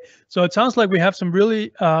 Okay, so it sounds like we have some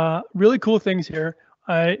really cool things here.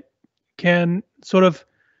 I can sort of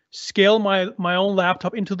scale my own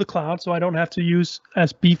laptop into the cloud, so I don't have to use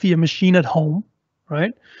as beefy a machine at home,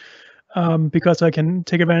 right? Because I can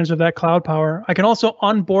take advantage of that cloud power. I can also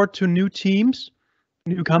onboard to new teams,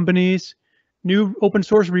 new companies, new open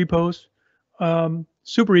source repos,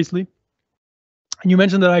 super easily. And you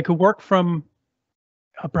mentioned that I could work from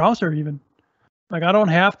a browser even. Like I don't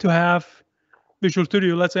have to have Visual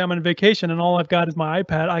Studio. Let's say I'm on vacation and all I've got is my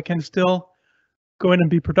iPad. I can still go in and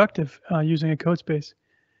be productive using a code space.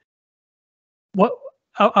 What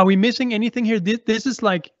are we missing anything here? This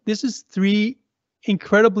is three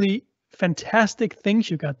incredibly fantastic things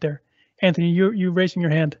you got there. Anthony, you raising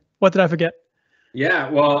your hand. What did I forget? Yeah,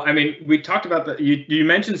 well, I mean, we talked about you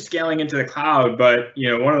mentioned scaling into the cloud, but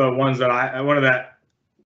one of the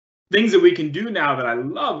things that we can do now that I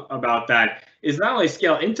love about that is not only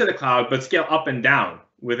scale into the cloud, but scale up and down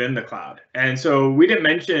within the cloud. And so we didn't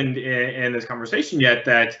mention in this conversation yet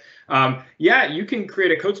that yeah, you can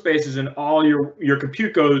create a Codespaces and all your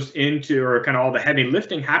compute goes into, or kind of all the heavy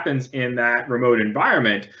lifting happens in that remote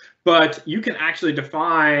environment. But you can actually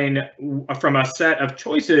define from a set of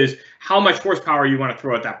choices how much horsepower you want to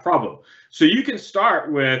throw at that problem. So you can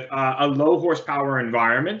start with a low horsepower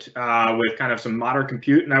environment with kind of some moderate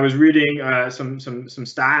compute. And I was reading some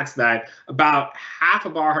stats that about half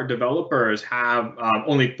of our developers have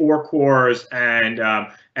only 4 cores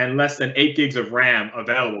and less than 8 gigs of RAM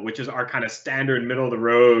available, which is our kind of standard middle of the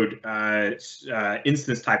road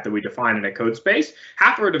instance type that we define in a code space.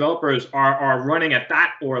 Half of our developers are running at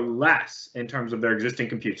that or less in terms of their existing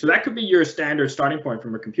compute. So that could be your standard starting point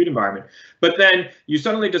from a compute environment. But then you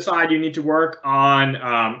suddenly decide you need to work on,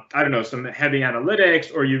 I don't know, some heavy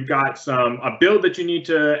analytics, or you've got a build that you need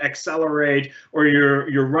to accelerate, or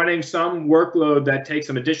you're running some workload that takes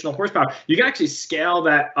some additional horsepower. You can actually scale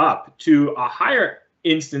that up to a higher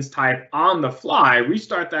instance type on the fly,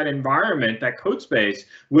 restart that environment, that code space,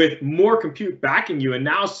 with more compute backing you, and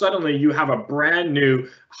now suddenly you have a brand new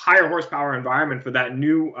higher horsepower environment for that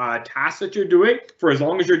new task that you're doing, for as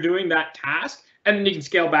long as you're doing that task, and then you can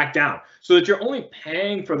scale back down so that you're only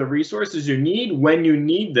paying for the resources you need when you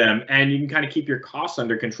need them, and you can kind of keep your costs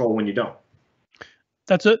under control when you don't.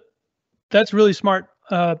 That's really smart,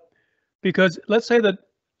 because let's say that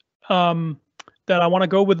that I want to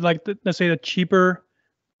go with, like, let's say the cheaper,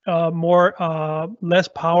 more less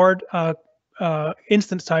powered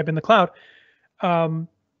instance type in the cloud, and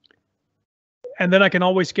then I can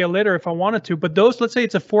always scale later if I wanted to. But those, let's say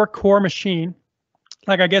it's a 4-core machine,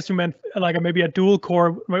 like I guess you meant like maybe a dual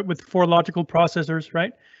core with 4 logical processors,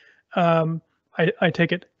 right? I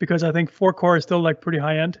take it, because I think 4-core is still like pretty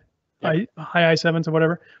high end, high i7s or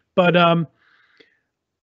whatever. But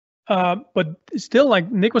still,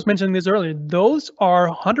 like Nick was mentioning this earlier, those are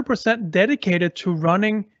 100% dedicated to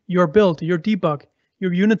running your build, your debug,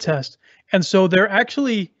 your unit test. And so they're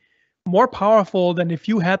actually more powerful than if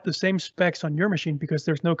you had the same specs on your machine, because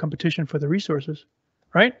there's no competition for the resources,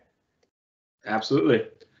 right? Absolutely.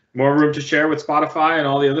 More room to share with Spotify and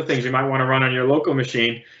all the other things you might want to run on your local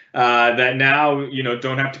machine that now,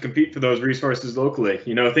 don't have to compete for those resources locally.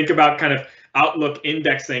 Think about kind of Outlook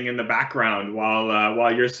indexing in the background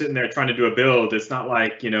while you're sitting there trying to do a build. It's not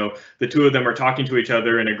like, the two of them are talking to each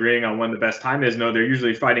other and agreeing on when the best time is. No, they're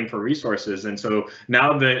usually fighting for resources. And so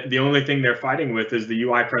now the only thing they're fighting with is the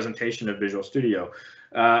UI presentation of Visual Studio.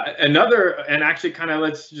 And actually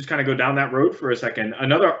let's just kind of go down that road for a second.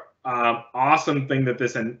 Another awesome thing that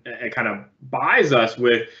this kind of buys us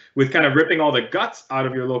with kind of ripping all the guts out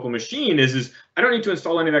of your local machine is I don't need to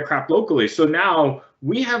install any of that crap locally. So now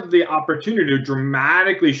we have the opportunity to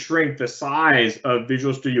dramatically shrink the size of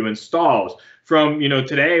Visual Studio installs from,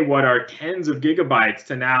 today, what are tens of gigabytes,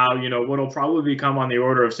 to now, what'll probably become on the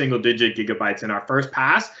order of single-digit gigabytes in our first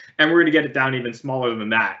pass. And we're going to get it down even smaller than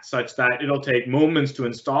that, such that it'll take moments to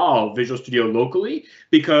install Visual Studio locally,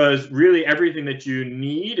 because really everything that you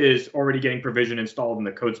need is already getting provisioned installed in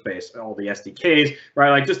the code space, all the SDKs, right?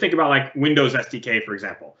 Like, just think about like Windows SDK, for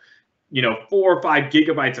example. 4 or 5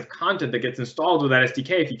 gigabytes of content that gets installed with that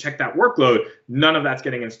SDK. If you check that workload, none of that's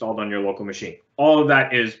getting installed on your local machine. All of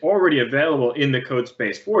that is already available in the code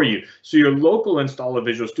space for you. So your local install of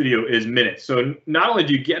Visual Studio is minutes. So not only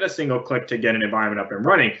do you get a single click to get an environment up and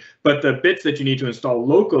running, but the bits that you need to install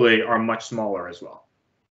locally are much smaller as well.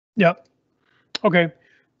 Yeah. Okay.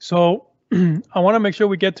 So I want to make sure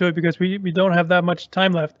we get to it, because we don't have that much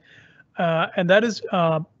time left. And that is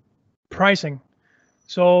pricing.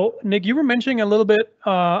 So Nick, you were mentioning a little bit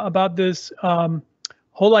about this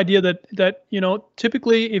whole idea that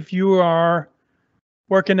typically if you are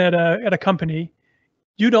working at a company,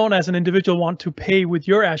 you don't, as an individual, want to pay with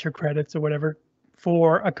your Azure credits or whatever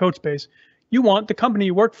for a code space. You want the company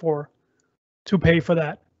you work for to pay for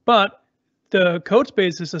that. But the code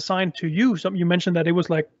space is assigned to you. So you mentioned that it was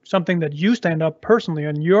like something that you stand up personally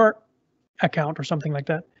on your account or something like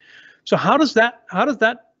that. So how does that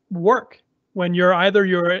work when you're either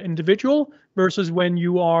an individual versus when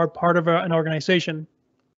you are part of an organization?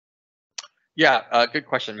 Yeah, good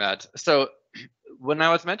question, Matt. So when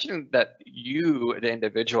I was mentioning that you, the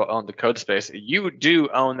individual, own the code space, you do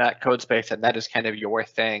own that code space, and that is kind of your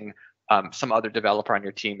thing. some other developer on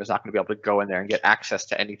your team is not going to be able to go in there and get access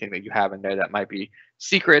to anything that you have in there that might be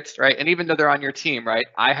secrets, right? And even though they're on your team, right,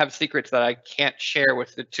 I have secrets that I can't share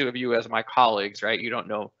with the two of you as my colleagues, right? You don't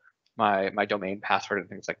know my domain password and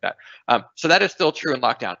things like that. So that is still true in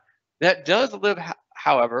lockdown. That does live,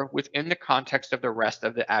 however, within the context of the rest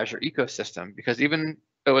of the Azure ecosystem, because even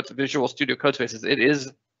though it's Visual Studio Codespaces, it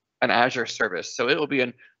is an Azure service. So it will be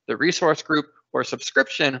in the resource group or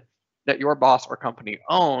subscription that your boss or company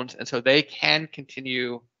owns, and so they can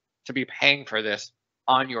continue to be paying for this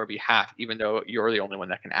on your behalf, even though you're the only one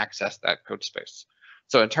that can access that code space.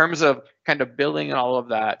 So in terms of kind of billing and all of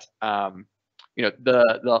that, the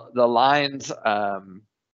lines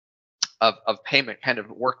of payment kind of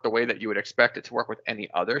work the way that you would expect it to work with any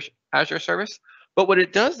other Azure service. But what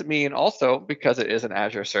it does mean also, because it is an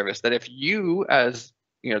Azure service, that if you, as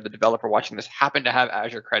the developer watching this, happen to have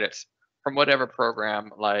Azure credits from whatever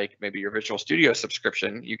program, like maybe your Visual Studio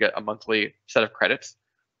subscription, you get a monthly set of credits.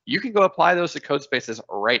 You can go apply those to Codespaces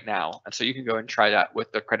right now. And so you can go and try that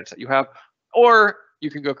with the credits that you have, or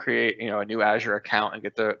you can go create a new Azure account and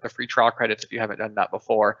get the free trial credits if you haven't done that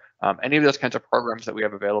before. Any of those kinds of programs that we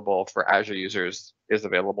have available for Azure users is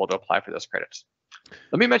available to apply for those credits.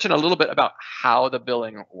 Let me mention a little bit about how the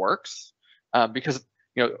billing works, because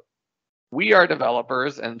we are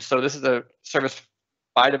developers, and so this is a service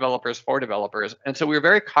by developers for developers. And so we're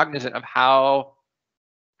very cognizant of how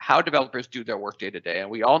developers do their work day to day. And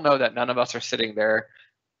we all know that none of us are sitting there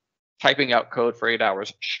typing out code for 8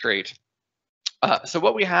 hours straight. So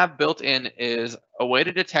what we have built in is a way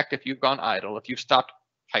to detect if you've gone idle, if you've stopped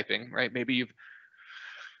typing, right? Maybe you've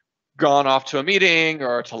gone off to a meeting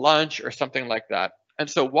or to lunch or something like that. And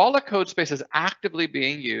so while a code space is actively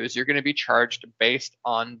being used, you're going to be charged based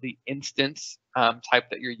on the instance type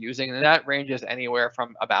that you're using. And that ranges anywhere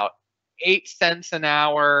from about 8 cents an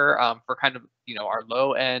hour for kind of, our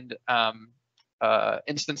low end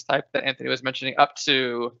instance type that Anthony was mentioning, up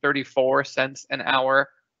to 34 cents an hour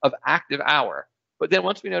of active hour. But then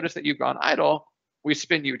once we notice that you've gone idle, we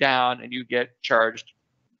spin you down and you get charged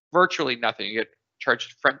virtually nothing. You get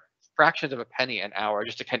charged fractions of a penny an hour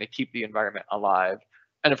just to kind of keep the environment alive.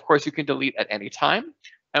 And of course, you can delete at any time.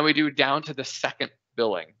 And we do down to the second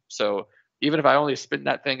billing. So even if I only spin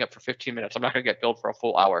that thing up for 15 minutes, I'm not going to get billed for a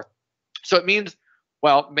full hour. So it means,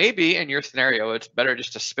 well, maybe in your scenario, it's better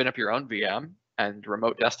just to spin up your own VM and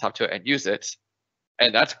remote desktop to it and use it.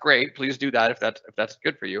 And that's great. Please do that if that's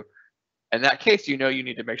good for you. In that case, you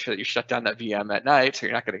need to make sure that you shut down that VM at night, so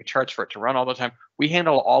you're not getting charged for it to run all the time. We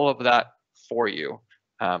handle all of that for you.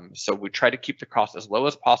 So we try to keep the cost as low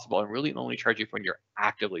as possible and really only charge you when you're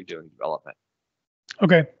actively doing development.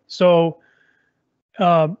 Okay, so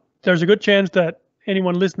there's a good chance that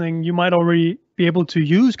anyone listening, you might already be able to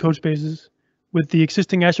use Codespaces with the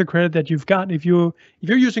existing Azure credit that you've got. If you're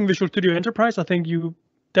using Visual Studio Enterprise, I think you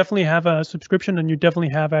definitely have a subscription and you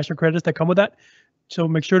definitely have Azure credits that come with that. So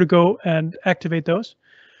make sure to go and activate those.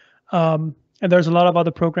 And there's a lot of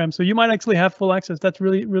other programs, so you might actually have full access. That's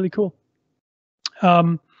really, really cool.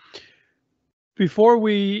 Before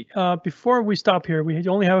we stop here, we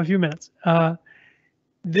only have a few minutes.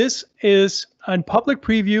 This is a public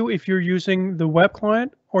preview if you're using the web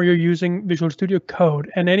client or you're using Visual Studio Code,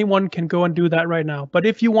 and anyone can go and do that right now. But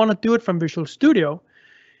if you want to do it from Visual Studio,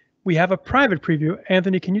 we have a private preview.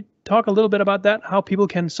 Anthony, can you talk a little bit about that, how people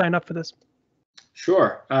can sign up for this?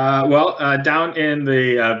 Sure. Down in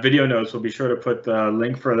the video notes, we'll be sure to put the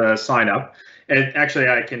link for the sign up. And actually,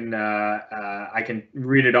 I can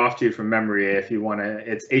read it off to you from memory if you want to.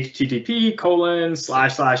 It's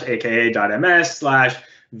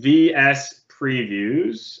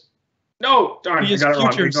http://aka.ms/vs-previews. No, darn, I got it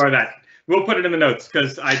wrong. Ignore that. We'll put it in the notes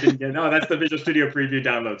because I didn't get. No, that's the Visual Studio Preview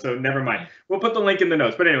download. So never mind. We'll put the link in the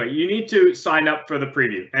notes. But anyway, you need to sign up for the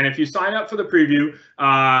preview. And if you sign up for the preview,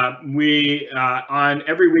 on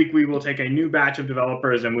every week we will take a new batch of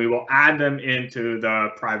developers and we will add them into the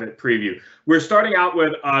private preview. We're starting out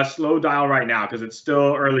with a slow dial right now because it's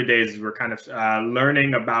still early days. We're kind of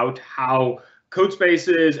learning about how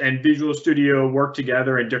Codespaces and Visual Studio work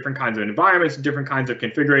together in different kinds of environments, different kinds of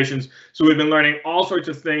configurations. So we've been learning all sorts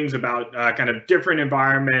of things about kind of different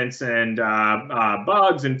environments and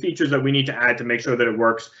bugs and features that we need to add to make sure that it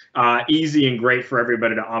works easy and great for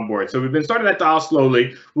everybody to onboard. So we've been starting that dial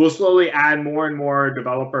slowly. We'll slowly add more and more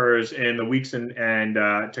developers in the weeks and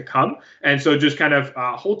to come. And so just kind of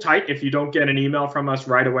hold tight if you don't get an email from us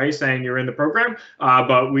right away saying you're in the program,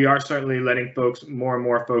 but we are certainly letting more and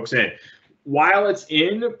more folks in. while it's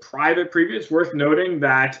in private preview, it's worth noting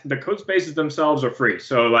that the Codespaces themselves are free.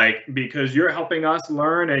 So like, because you're helping us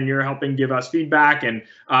learn and you're helping give us feedback, and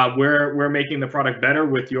we're making the product better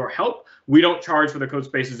with your help, we don't charge for the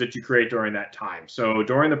Codespaces that you create during that time. So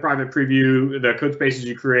during the private preview, the Codespaces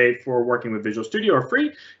you create for working with Visual Studio are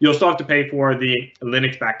free. You'll still have to pay for the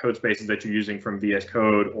Linux-backed Codespaces that you're using from VS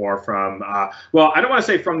Code or from, well, I don't want to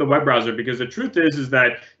say from the web browser, because the truth is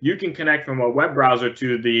that you can connect from a web browser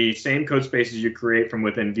to the same Codespaces you create from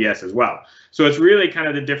within VS as well. So it's really kind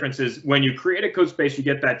of the difference is when you create a Codespace, you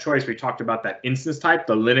get that choice. We talked about that instance type,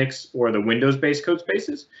 the Linux or the Windows-based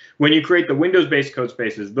Codespaces. When you create the Windows-based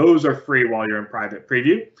Codespaces, those are free while you're in private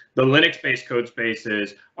preview. The Linux-based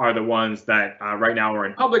Codespaces are the ones that right now are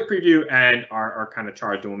in public preview and are kind of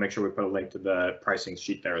charged, and we'll make sure we put a link to the pricing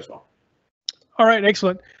sheet there as well. All right,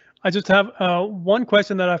 excellent. I just have one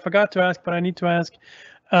question that I forgot to ask, but I need to ask.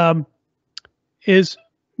 Is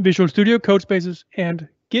Visual Studio Codespaces and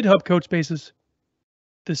GitHub Codespaces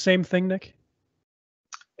the same thing, Nick?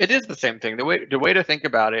 It is the same thing. The way to think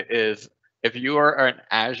about it is, if you are an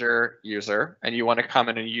Azure user and you want to come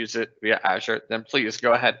in and use it via Azure, then please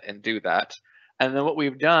go ahead and do that. And then what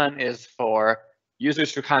we've done is for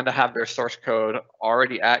users who kind of have their source code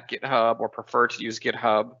already at GitHub or prefer to use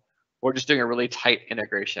GitHub, we're just doing a really tight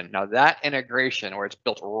integration. Now that integration, where it's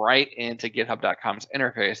built right into github.com's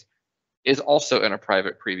interface, is also in a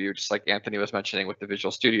private preview, just like Anthony was mentioning with the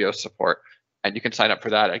Visual Studio support. And you can sign up for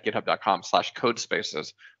that at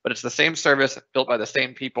github.com/codespaces. But it's the same service built by the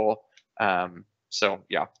same people. So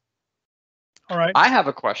yeah. All right. I have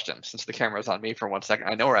a question, since the camera's on me for 1 second.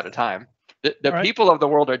 I know we're out of time. The right. people of the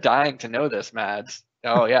world are dying to know this, Mads.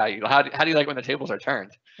 Oh yeah, how do you like when the tables are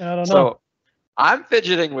turned? I don't know. So I'm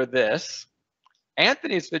fidgeting with this.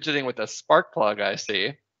 Anthony's fidgeting with a spark plug, I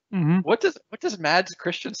see. Mm-hmm. What does Mads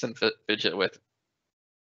Christensen fidget with?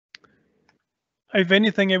 If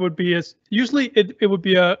anything, it would be usually it would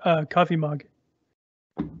be a coffee mug.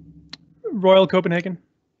 Royal Copenhagen,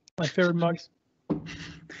 my favorite mugs.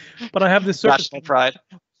 But I have this Surface National pride.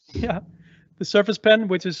 Yeah, the Surface Pen,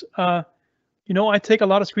 which is I take a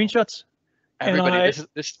lot of screenshots. Everybody,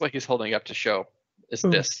 this is what he's holding up to show. Is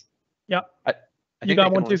Boom. this? Yeah. I think you got they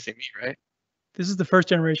can one only too. See me, right? This is the first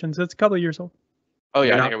generation, so it's a couple of years old. Oh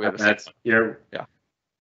yeah, I think we have the same one.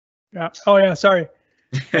 Yeah. Oh yeah, sorry.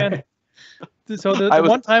 And so the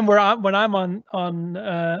one time when I'm on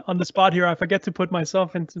the spot here, I forget to put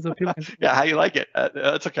myself into the people. Yeah, how you like it?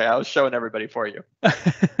 That's okay. I was showing everybody for you.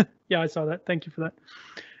 Yeah, I saw that. Thank you for that.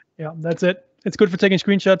 Yeah, that's it. It's good for taking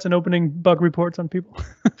screenshots and opening bug reports on people.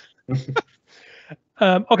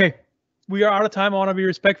 Okay, we are out of time. I want to be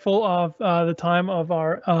respectful of the time of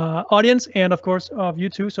our audience and, of course, of you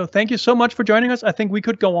too. So thank you so much for joining us. I think we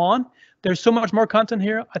could go on. There's so much more content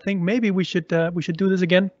here. I think maybe we should do this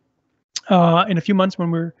again in a few months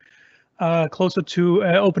when we're closer to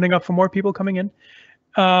opening up for more people coming in.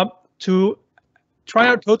 To try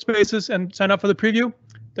out Codespaces and sign up for the preview,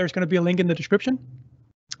 there's going to be a link in the description.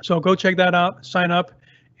 So go check that out, sign up,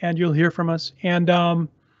 and you'll hear from us. And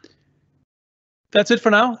that's it for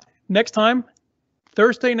now. Next time,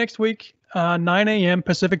 Thursday next week, 9 a.m.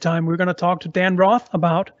 Pacific time, we're going to talk to Dan Roth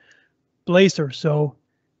about Blazor. So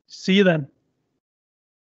see you then.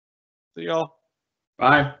 See y'all.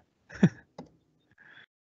 Bye.